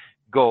 Now,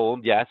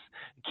 gold, yes.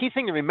 The key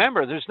thing to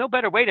remember, there's no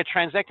better way to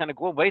transact on a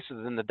global basis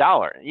than the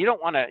dollar. You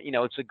don't want to,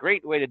 it's a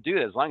great way to do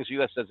it as long as the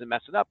U.S. doesn't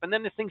mess it up. And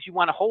then the things you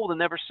want to hold and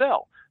never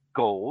sell.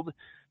 Gold,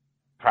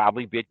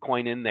 probably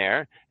Bitcoin in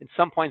there. At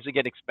some points they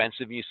get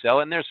expensive, you sell.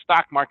 And there's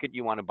stock market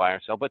you want to buy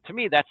or sell. But to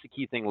me, that's the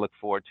key thing to look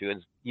forward to.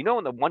 Is, in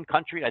the one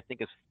country I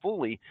think is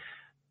fully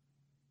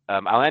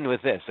I'll end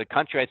with this. A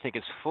country I think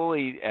is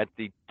fully at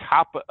the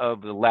top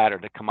of the ladder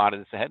to come out of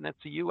this ahead, and that's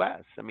the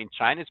U.S. I mean,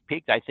 China's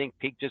peaked. I think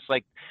peaked just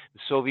like the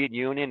Soviet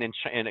Union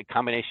and a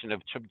combination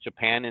of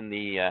Japan in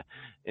the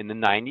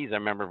 90s. I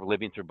remember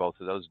living through both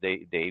of those.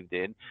 Dave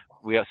did.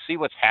 We see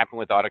what's happened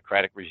with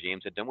autocratic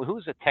regimes.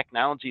 Who's a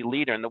technology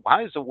leader, and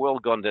how is the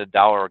world going to the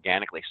dollar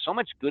organically? So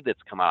much good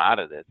that's come out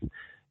of this,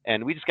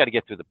 and we just got to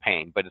get through the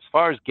pain. But as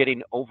far as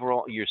getting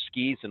overall your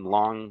skis and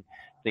long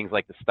things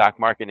like the stock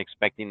market and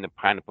expecting the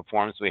kind of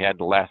performance we had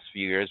the last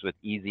few years with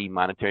easy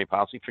monetary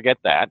policy, forget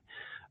that.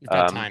 You've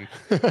got time.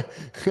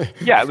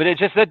 Yeah, but it's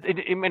just that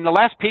the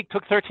last peak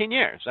took 13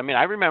 years. I mean,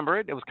 I remember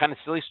it. It was kind of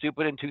silly,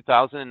 stupid in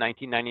 2000 and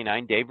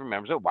 1999. Dave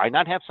remembers it. Why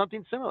not have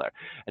something similar?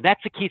 And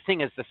that's the key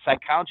thing is the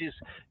psychologist,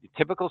 the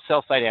typical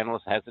sell-side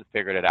analyst hasn't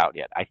figured it out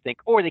yet, I think,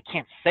 or they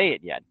can't say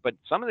it yet. But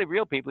some of the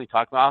real people you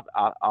talk about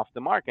off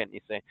the market, and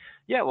you say,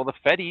 yeah, well, the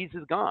Fed ease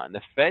is gone.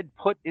 The Fed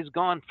put is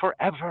gone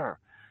forever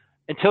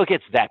until it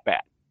gets that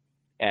bad.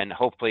 And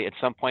hopefully at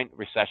some point,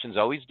 recessions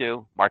always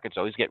do. Markets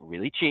always get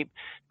really cheap.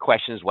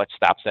 Question is what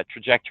stops that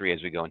trajectory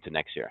as we go into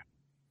next year?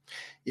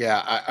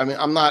 Yeah, I mean,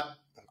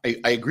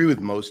 I agree with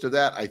most of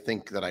that. I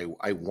think that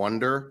I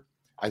wonder.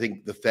 I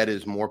think the Fed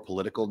is more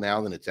political now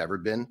than it's ever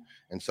been,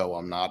 and so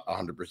I'm not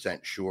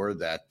 100% sure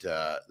that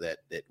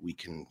that we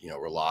can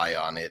rely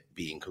on it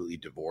being completely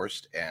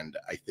divorced. And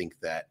I think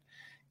that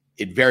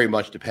it very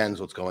much depends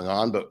what's going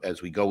on. But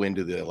as we go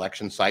into the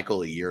election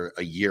cycle a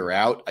year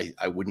out,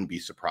 I wouldn't be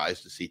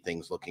surprised to see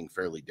things looking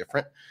fairly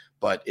different.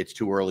 But it's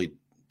too early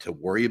to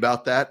worry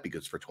about that,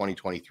 because for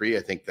 2023,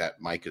 I think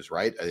that Mike is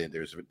right. I think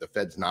the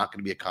Fed's not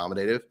going to be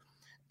accommodative.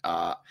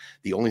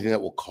 The only thing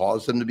that will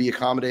cause them to be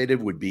accommodative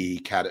would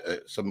be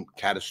some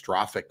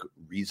catastrophic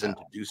reason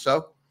to do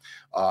so,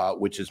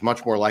 which is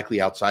much more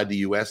likely outside the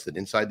U.S. than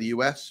inside the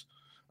U.S.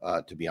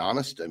 To be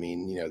honest, I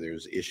mean,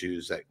 there's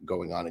issues that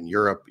going on in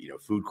Europe,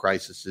 food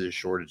crises,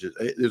 shortages.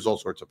 There's all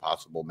sorts of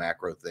possible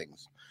macro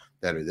things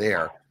that are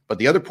there. But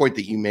the other point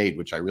that you made,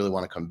 which I really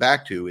want to come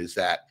back to, is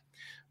that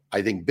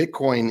I think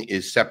Bitcoin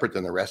is separate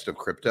than the rest of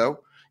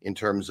crypto in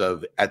terms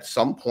of at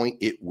some point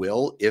it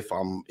will, if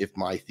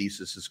my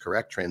thesis is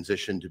correct,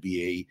 transition to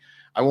be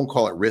I won't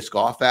call it risk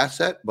off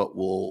asset, but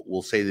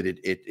we'll say that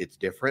it's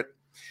different.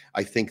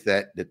 I think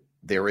that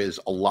there is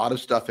a lot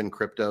of stuff in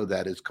crypto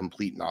that is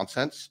complete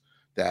nonsense,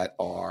 that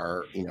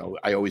are,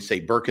 I always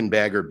say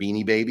Birkenbag or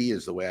Beanie Baby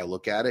is the way I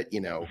look at it,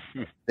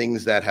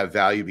 things that have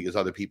value because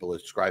other people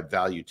ascribe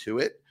value to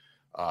it.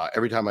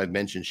 Every time I've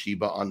mentioned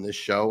Shiba on this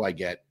show, I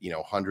get,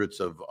 hundreds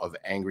of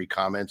angry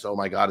comments. Oh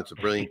my God, it's a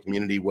brilliant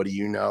community. What do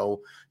you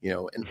know?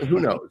 And who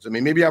knows? I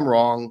mean, maybe I'm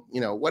wrong,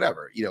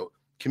 whatever,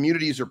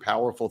 communities are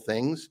powerful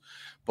things,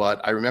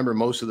 but I remember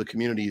most of the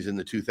communities in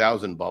the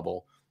 2000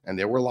 bubble, and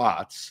there were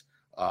lots,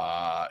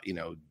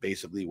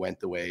 basically went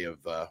the way of,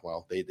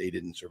 they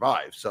didn't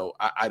survive. So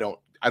I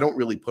don't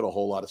really put a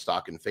whole lot of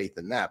stock and faith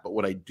in that. But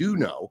what I do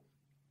know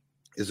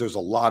is there's a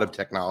lot of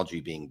technology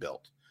being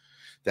built.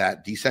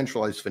 That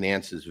decentralized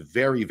finance is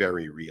very,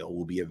 very real,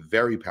 will be a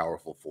very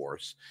powerful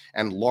force,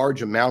 and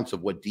large amounts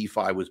of what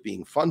DeFi was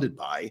being funded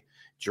by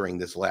during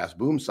this last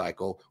boom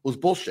cycle was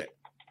bullshit.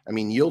 I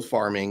mean, yield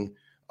farming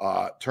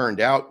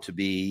turned out to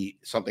be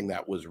something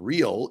that was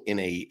real in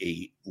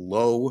a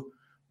low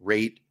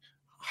rate,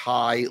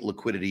 high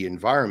liquidity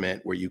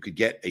environment where you could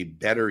get a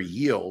better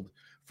yield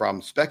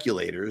from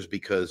speculators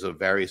because of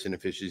various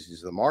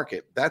inefficiencies of the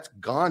market. That's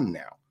gone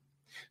now.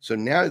 So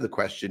now the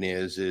question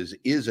is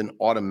an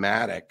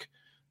automatic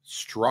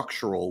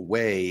structural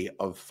way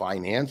of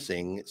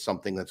financing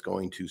something that's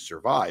going to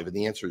survive? And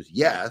the answer is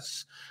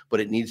yes, but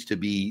it needs to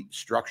be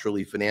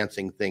structurally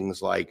financing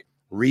things like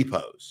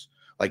repos,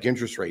 like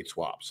interest rate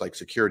swaps, like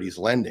securities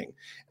lending.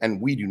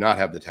 And we do not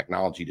have the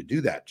technology to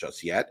do that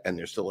just yet. And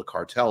there's still a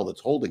cartel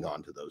that's holding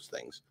on to those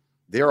things.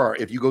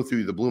 If you go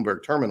through the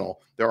Bloomberg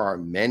terminal, there are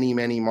many,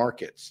 many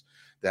markets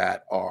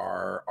that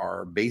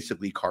are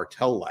basically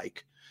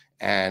cartel-like.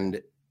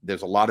 And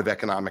there's a lot of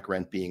economic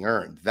rent being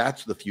earned.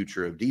 That's the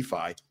future of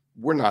DeFi.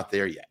 We're not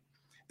there yet.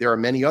 There are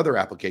many other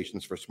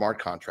applications for smart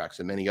contracts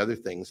and many other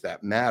things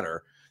that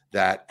matter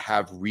that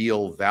have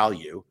real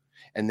value.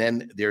 And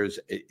then there's,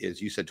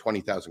 as you said,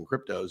 20,000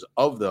 cryptos.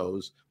 Of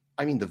those,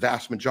 I mean, the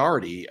vast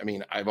majority,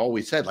 I've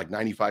always said like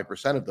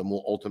 95% of them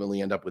will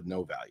ultimately end up with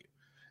no value.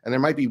 And there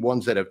might be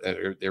ones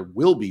there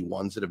will be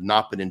ones that have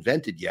not been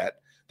invented yet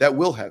that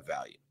will have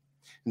value.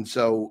 And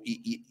so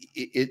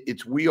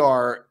we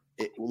are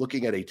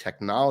looking at a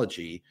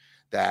technology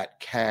that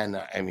can,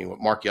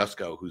 what Mark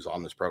Yusko, who's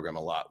on this program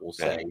a lot, will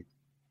say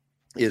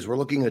is we're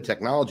looking at a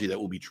technology that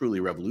will be truly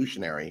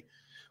revolutionary.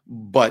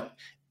 But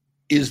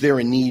is there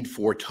a need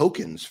for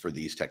tokens for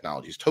these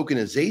technologies?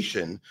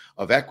 Tokenization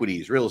of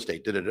equities, real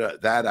estate,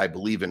 that I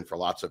believe in for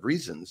lots of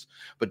reasons.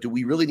 But do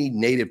we really need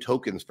native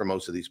tokens for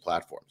most of these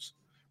platforms,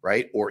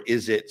 right? Or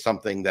is it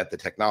something that the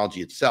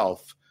technology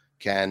itself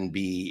can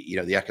be,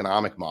 the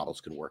economic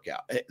models can work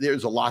out?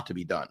 There's a lot to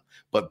be done.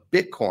 But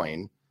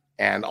Bitcoin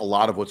and a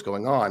lot of what's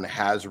going on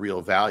has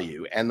real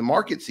value. And the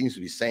market seems to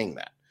be saying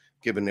that,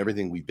 given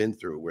everything we've been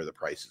through, where the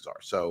prices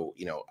are. So,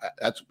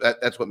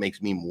 that's what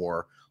makes me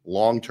more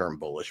long-term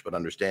bullish, but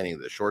understanding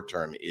that the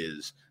short-term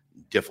is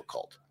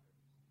difficult.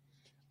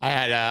 I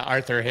had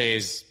Arthur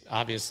Hayes.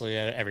 Obviously,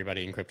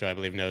 everybody in crypto, I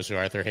believe, knows who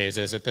Arthur Hayes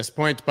is at this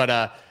point. But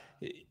I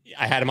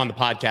had him on the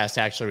podcast,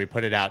 actually. We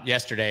put it out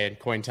yesterday, and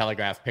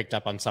Cointelegraph picked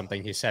up on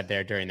something he said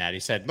there during that. He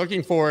said,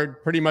 looking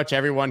forward, pretty much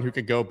everyone who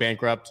could go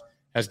bankrupt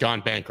has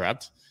gone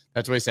bankrupt.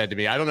 That's what he said to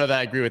me. I don't know that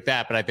I agree with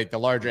that, but I think the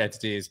larger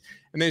entities.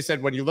 And then he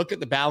said, when you look at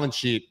the balance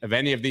sheet of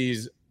any of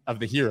these, of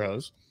the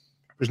heroes,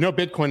 there's no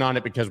Bitcoin on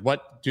it because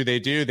what do?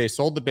 They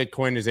sold the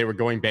Bitcoin as they were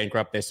going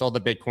bankrupt. They sold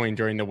the Bitcoin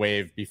during the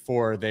wave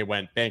before they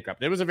went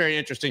bankrupt. It was a very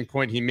interesting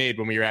point he made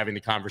when we were having the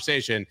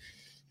conversation.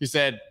 He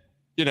said,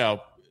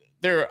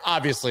 there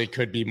obviously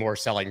could be more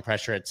selling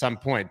pressure at some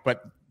point,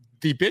 but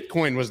the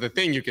Bitcoin was the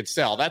thing you could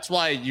sell. That's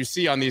why you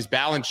see on these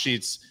balance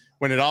sheets,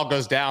 when it all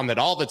goes down, that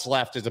all that's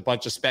left is a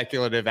bunch of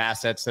speculative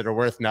assets that are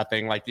worth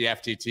nothing, like the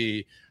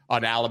FTT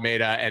on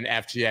Alameda and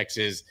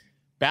FTX's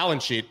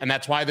balance sheet. And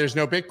that's why there's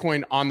no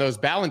Bitcoin on those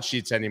balance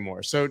sheets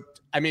anymore. So,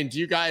 do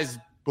you guys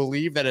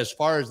believe that as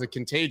far as the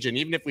contagion,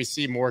 even if we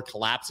see more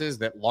collapses,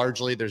 that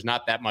largely there's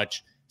not that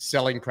much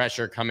selling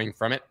pressure coming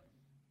from it?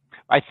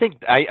 I think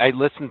I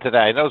listened to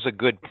that. That was a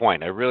good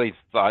point. I really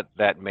thought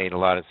that made a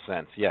lot of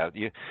sense. Yeah,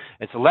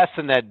 it's a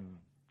lesson that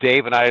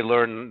Dave and I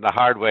learned the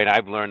hard way, and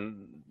I've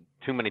learned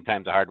too many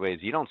times the hard way.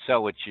 Is you don't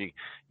sell what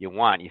you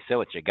want, you sell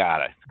what you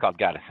gotta. It's called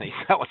gotta. You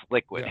sell what's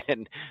liquid, Yeah.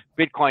 and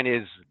Bitcoin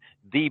is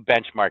the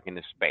benchmark in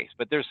this space.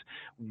 But there's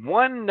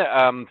one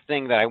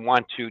thing that I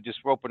want to just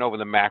open over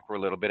the macro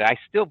a little bit. I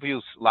still view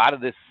a lot of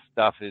this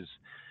stuff is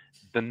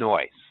the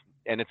noise.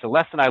 And it's a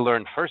lesson I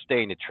learned first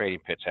day in the trading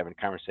pitch, having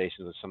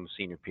conversations with some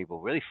senior people,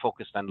 really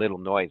focused on little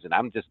noise. And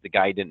I'm just the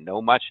guy who didn't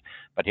know much,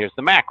 but here's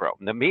the macro.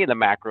 And to me, the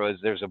macro is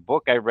there's a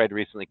book I read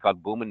recently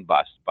called Boom and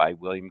Bust by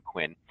William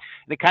Quinn.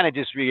 And it kind of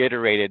just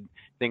reiterated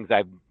things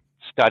I've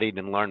studied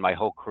and learned my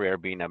whole career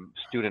being a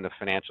student of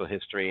financial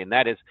history. And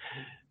that is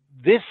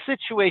this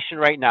situation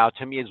right now,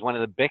 to me, is one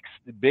of the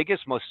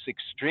biggest, most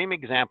extreme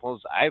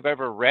examples I've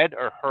ever read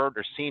or heard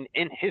or seen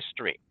in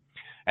history.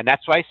 And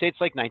that's why I say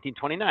it's like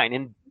 1929.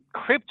 And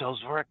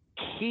cryptos were a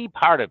key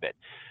part of it.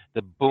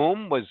 The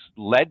boom was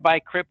led by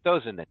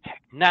cryptos and the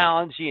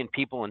technology and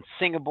people in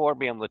Singapore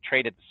being able to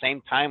trade at the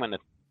same time on a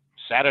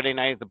Saturday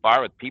night at the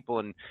bar with people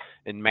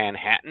in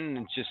Manhattan.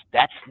 And just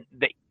that's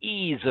the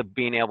ease of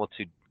being able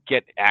to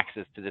get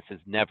access to this has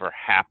never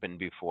happened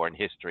before in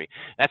history.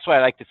 That's why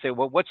I like to say,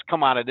 well, what's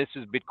come out of this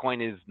is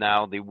Bitcoin is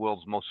now the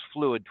world's most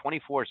fluid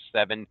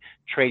 24/7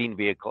 trading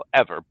vehicle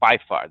ever, by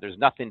far. There's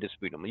nothing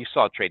disputable. You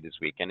saw a trade this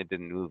week and it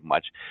didn't move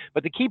much.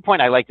 But the key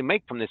point I like to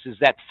make from this is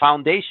that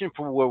foundation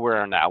for where we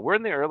are now. We're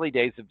in the early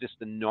days of just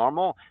the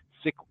normal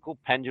cyclical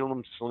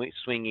pendulum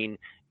swinging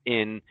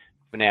in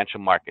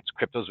financial markets.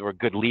 Cryptos were a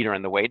good leader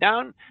on the way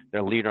down.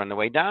 They're a leader on the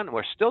way down.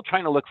 We're still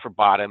trying to look for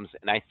bottoms.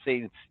 And I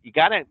say you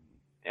got to,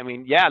 I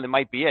mean, yeah, that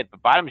might be it,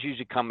 but bottoms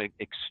usually come in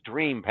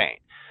extreme pain.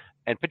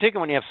 And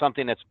particularly when you have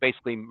something that's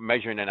basically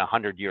measuring in a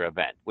 100-year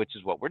event, which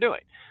is what we're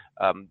doing.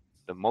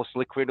 The most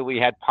liquidity we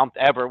had pumped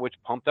ever, which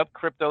pumped up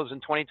cryptos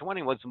in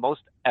 2020, was the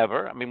most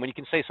ever. I mean, when you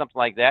can say something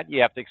like that,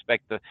 you have to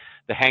expect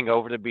the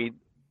hangover to be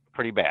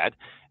pretty bad.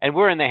 And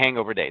we're in the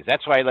hangover days.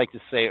 That's why I like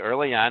to say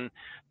early on,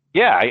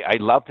 yeah, I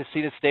love to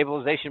see the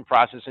stabilization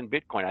process in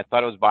Bitcoin. I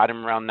thought it was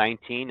bottom around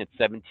 19. It's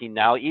 17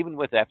 now. Even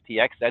with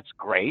FTX, that's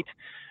great.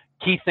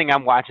 Key thing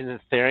I'm watching is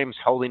Ethereum's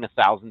holding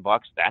 $1,000.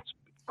 That's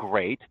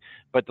great.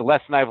 But the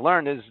lesson I've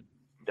learned is,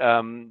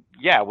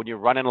 when you're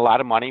running a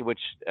lot of money, which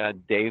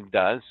Dave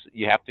does,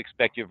 you have to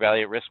expect your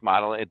value at risk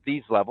model at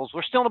these levels.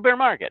 We're still in a bear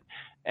market.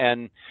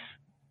 And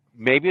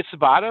maybe it's the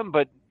bottom,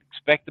 but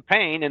expect the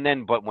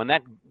pain. But when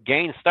that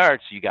gain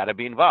starts, you got to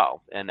be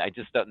involved. And I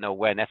just don't know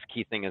when. That's the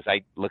key thing is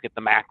I look at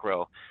the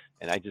macro,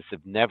 and I just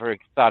have never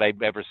thought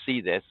I'd ever see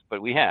this,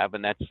 but we have.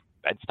 And that's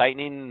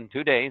tightening in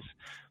 2 days.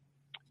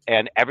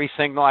 And every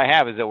signal I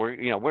have is that we're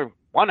 100%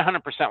 we're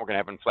going to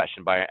have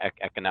inflation by our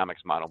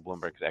economics model,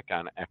 Bloomberg's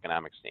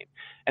economics team.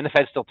 And the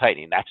Fed's still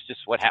tightening. That's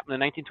just what happened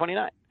in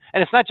 1929.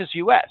 And it's not just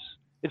U.S.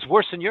 It's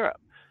worse in Europe.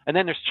 And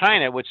then there's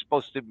China, which is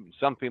supposed to,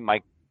 some people,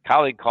 my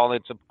colleague called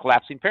it a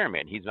collapsing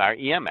pyramid. He's our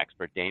EM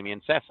expert,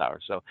 Damian Sessauer.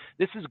 So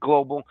this is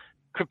global.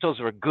 Cryptos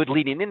are a good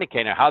leading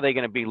indicator. How are they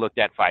going to be looked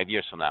at 5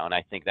 years from now? And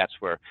I think that's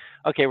where,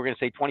 okay, we're going to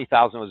say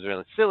 20,000 was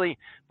really silly,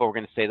 but we're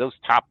going to say those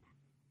top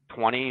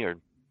 20 or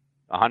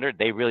 100,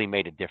 they really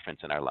made a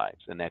difference in our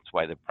lives, and that's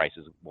why the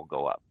prices will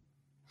go up.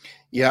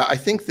 Yeah, I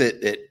think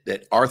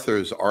that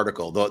Arthur's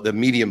article, the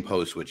Medium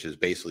post, which is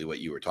basically what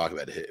you were talking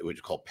about, which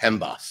is called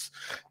PEMBUS,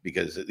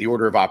 because the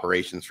order of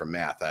operations from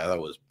math, I thought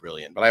was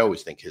brilliant. But I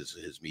always think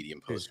his Medium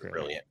posts are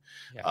brilliant.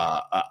 Yeah.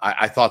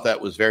 I thought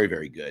that was very,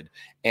 very good,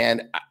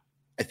 and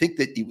I think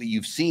that what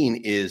you've seen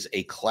is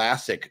a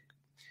classic.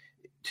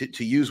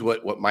 To use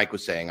what Mike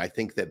was saying, I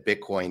think that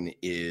Bitcoin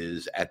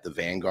is at the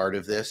vanguard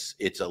of this.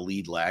 It's a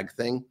lead lag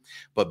thing,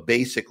 but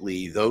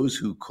basically those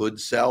who could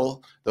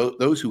sell,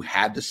 those who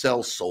had to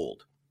sell,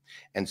 sold.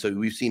 And so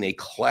we've seen a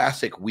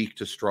classic weak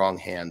to strong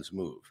hands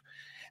move.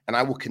 And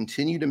I will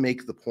continue to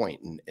make the point,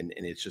 and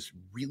it's just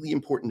really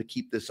important to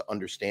keep this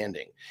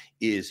understanding,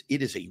 is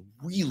it is a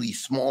really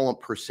small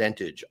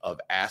percentage of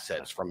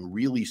assets from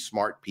really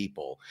smart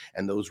people.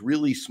 And those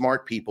really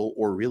smart people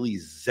or really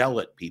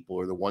zealot people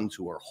are the ones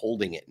who are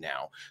holding it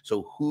now.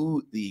 So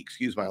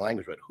excuse my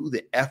language, but who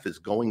the F is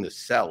going to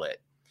sell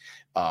it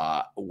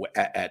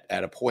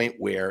at a point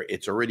where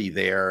it's already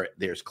there?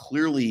 There's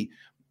clearly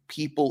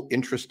people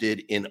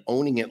interested in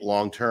owning it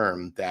long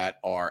term that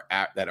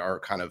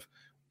are kind of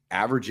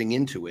averaging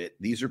into it.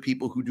 These are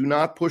people who do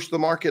not push the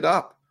market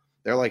up.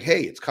 They're like,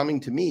 hey, it's coming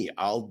to me,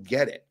 I'll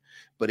get it,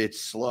 but it's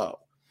slow.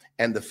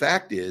 And the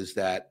fact is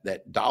that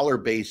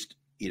dollar-based,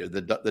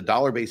 the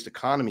dollar-based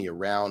economy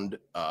around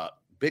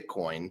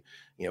Bitcoin,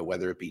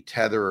 whether it be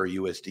Tether or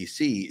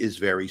USDC, is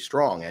very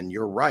strong. And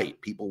you're right,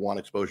 people want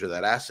exposure to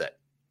that asset.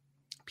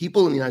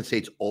 People in the United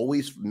States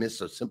always miss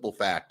a simple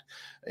fact.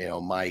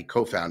 My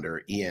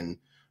co-founder, Ian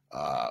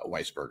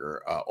Weisberger,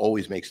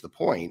 always makes the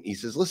point. He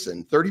says,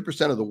 listen,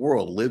 30% of the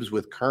world lives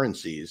with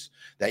currencies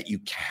that you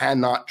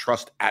cannot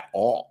trust at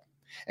all.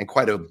 And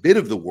quite a bit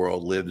of the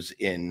world lives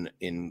in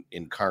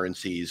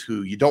currencies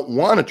who you don't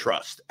want to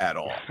trust at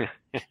all.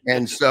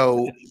 And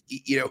so,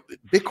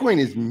 Bitcoin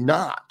is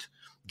not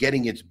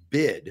getting its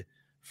bid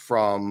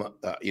from,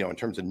 in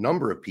terms of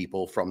number of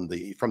people from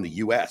the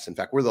US. In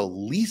fact, we're the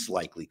least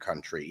likely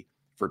country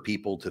for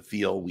people to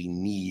feel we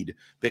need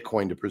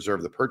Bitcoin to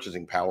preserve the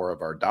purchasing power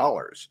of our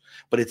dollars,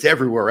 but it's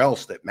everywhere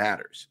else that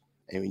matters.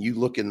 And when you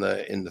look in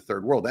the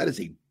third world, that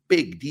is a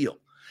big deal.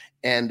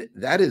 And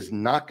that is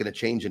not going to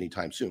change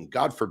anytime soon.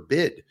 God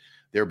forbid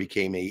there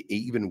became a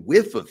even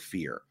whiff of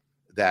fear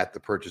that the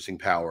purchasing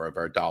power of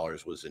our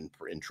dollars was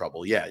in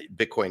trouble. Yeah,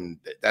 Bitcoin,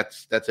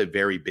 that's a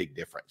very big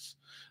difference.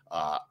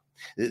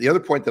 The other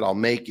point that I'll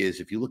make is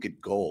if you look at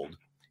gold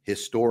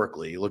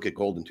historically, look at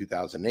gold in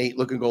 2008,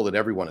 look at gold at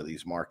every one of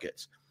these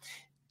markets,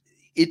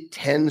 it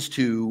tends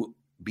to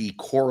be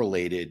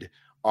correlated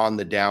on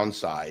the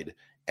downside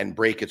and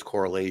break its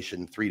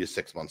correlation 3 to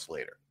 6 months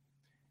later.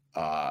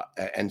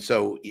 And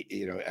so,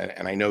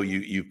 and I know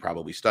you've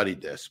probably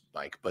studied this,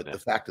 Mike, but the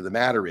fact of the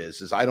matter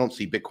is I don't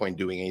see Bitcoin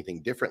doing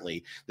anything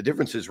differently. The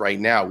difference is right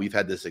now we've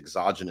had this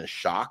exogenous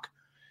shock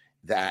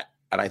and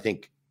I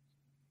think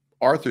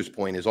Arthur's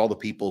point is all the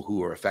people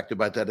who are affected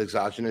by that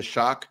exogenous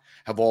shock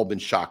have all been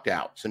shocked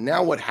out. So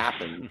now what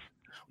happens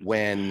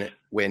when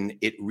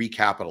it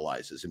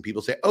recapitalizes and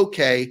people say,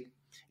 okay,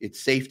 it's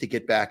safe to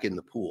get back in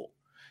the pool?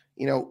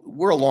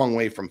 We're a long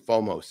way from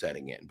FOMO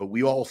setting in, but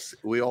we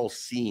all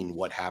seen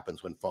what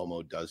happens when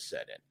FOMO does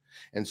set in.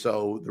 And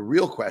so the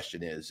real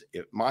question is,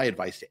 my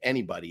advice to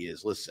anybody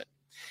is, listen,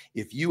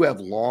 if you have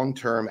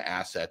long-term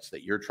assets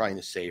that you're trying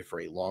to save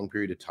for a long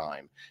period of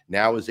time,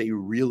 now is a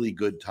really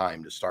good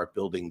time to start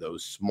building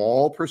those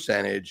small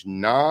percentage,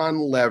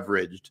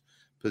 non-leveraged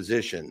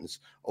positions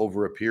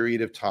over a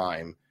period of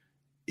time.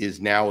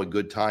 Is now a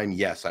good time?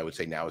 Yes, I would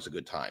say now is a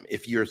good time.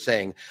 If you're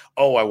saying,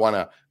 oh, I want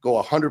to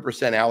go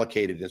 100%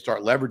 allocated and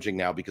start leveraging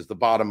now because the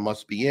bottom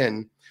must be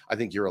in, I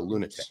think you're a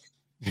lunatic.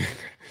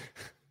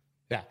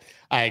 Yeah,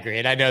 I agree.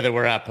 And I know that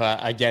we're up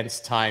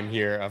against time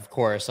here, of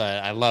course.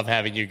 I love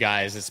having you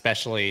guys,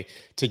 especially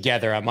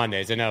together on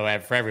Mondays. I know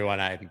for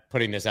everyone, I'm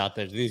putting this out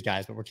there to these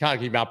guys, but we're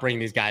talking about bringing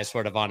these guys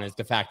sort of on as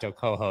de facto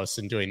co-hosts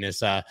and doing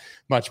this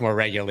much more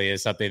regularly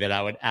is something that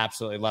I would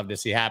absolutely love to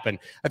see happen.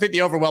 I think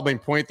the overwhelming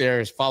point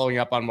there is following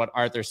up on what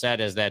Arthur said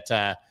is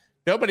that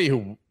nobody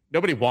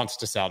wants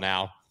to sell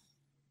now.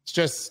 It's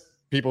just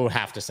people who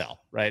have to sell,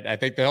 right? I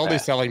think the only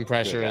selling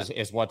pressure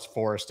is what's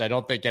forced. I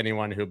don't think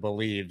anyone who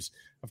believes,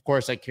 of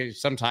course,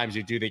 sometimes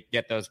you do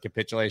get those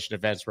capitulation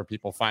events where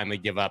people finally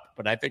give up,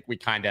 but I think we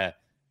kind of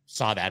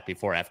saw that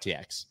before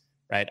FTX,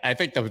 right? I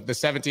think the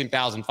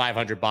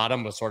 17,500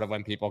 bottom was sort of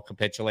when people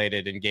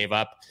capitulated and gave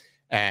up.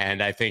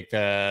 And I think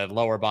the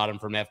lower bottom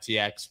from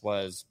FTX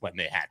was when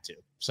they had to.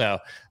 So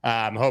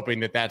I'm hoping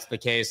that that's the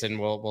case, and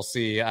we'll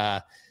see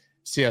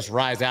us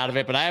rise out of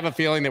it. But I have a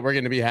feeling that we're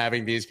going to be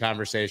having these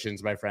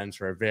conversations, my friends,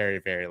 for a very,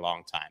 very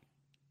long time.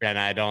 And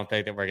I don't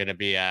think that we're going to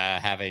be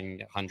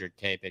having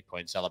 100K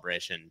Bitcoin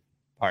celebration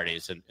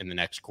parties in the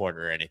next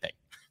quarter or anything.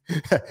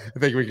 I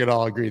think we could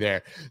all agree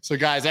there. So,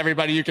 guys,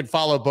 everybody, you can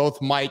follow both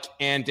Mike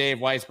and Dave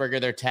Weisberger.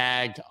 They're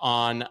tagged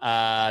on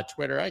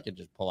Twitter. I can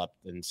just pull up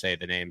and say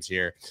the names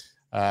here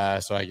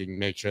so I can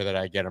make sure that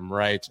I get them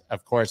right.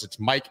 Of course, it's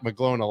Mike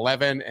McGlone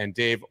 11 and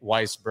Dave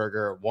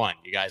Weisberger 1.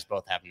 You guys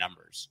both have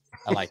numbers.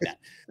 I like that.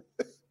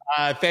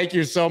 Thank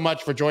you so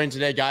much for joining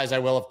today, guys. I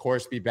will, of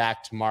course, be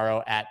back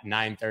tomorrow at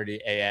 9:30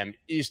 a.m.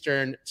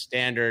 Eastern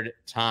Standard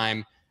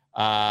Time.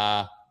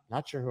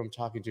 Not sure who I'm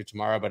talking to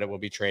tomorrow, but it will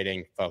be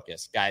trading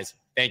focus. Guys,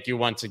 thank you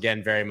once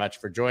again very much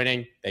for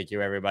joining. Thank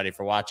you, everybody,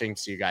 for watching.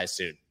 See you guys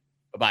soon.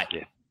 Bye-bye.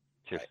 Yeah.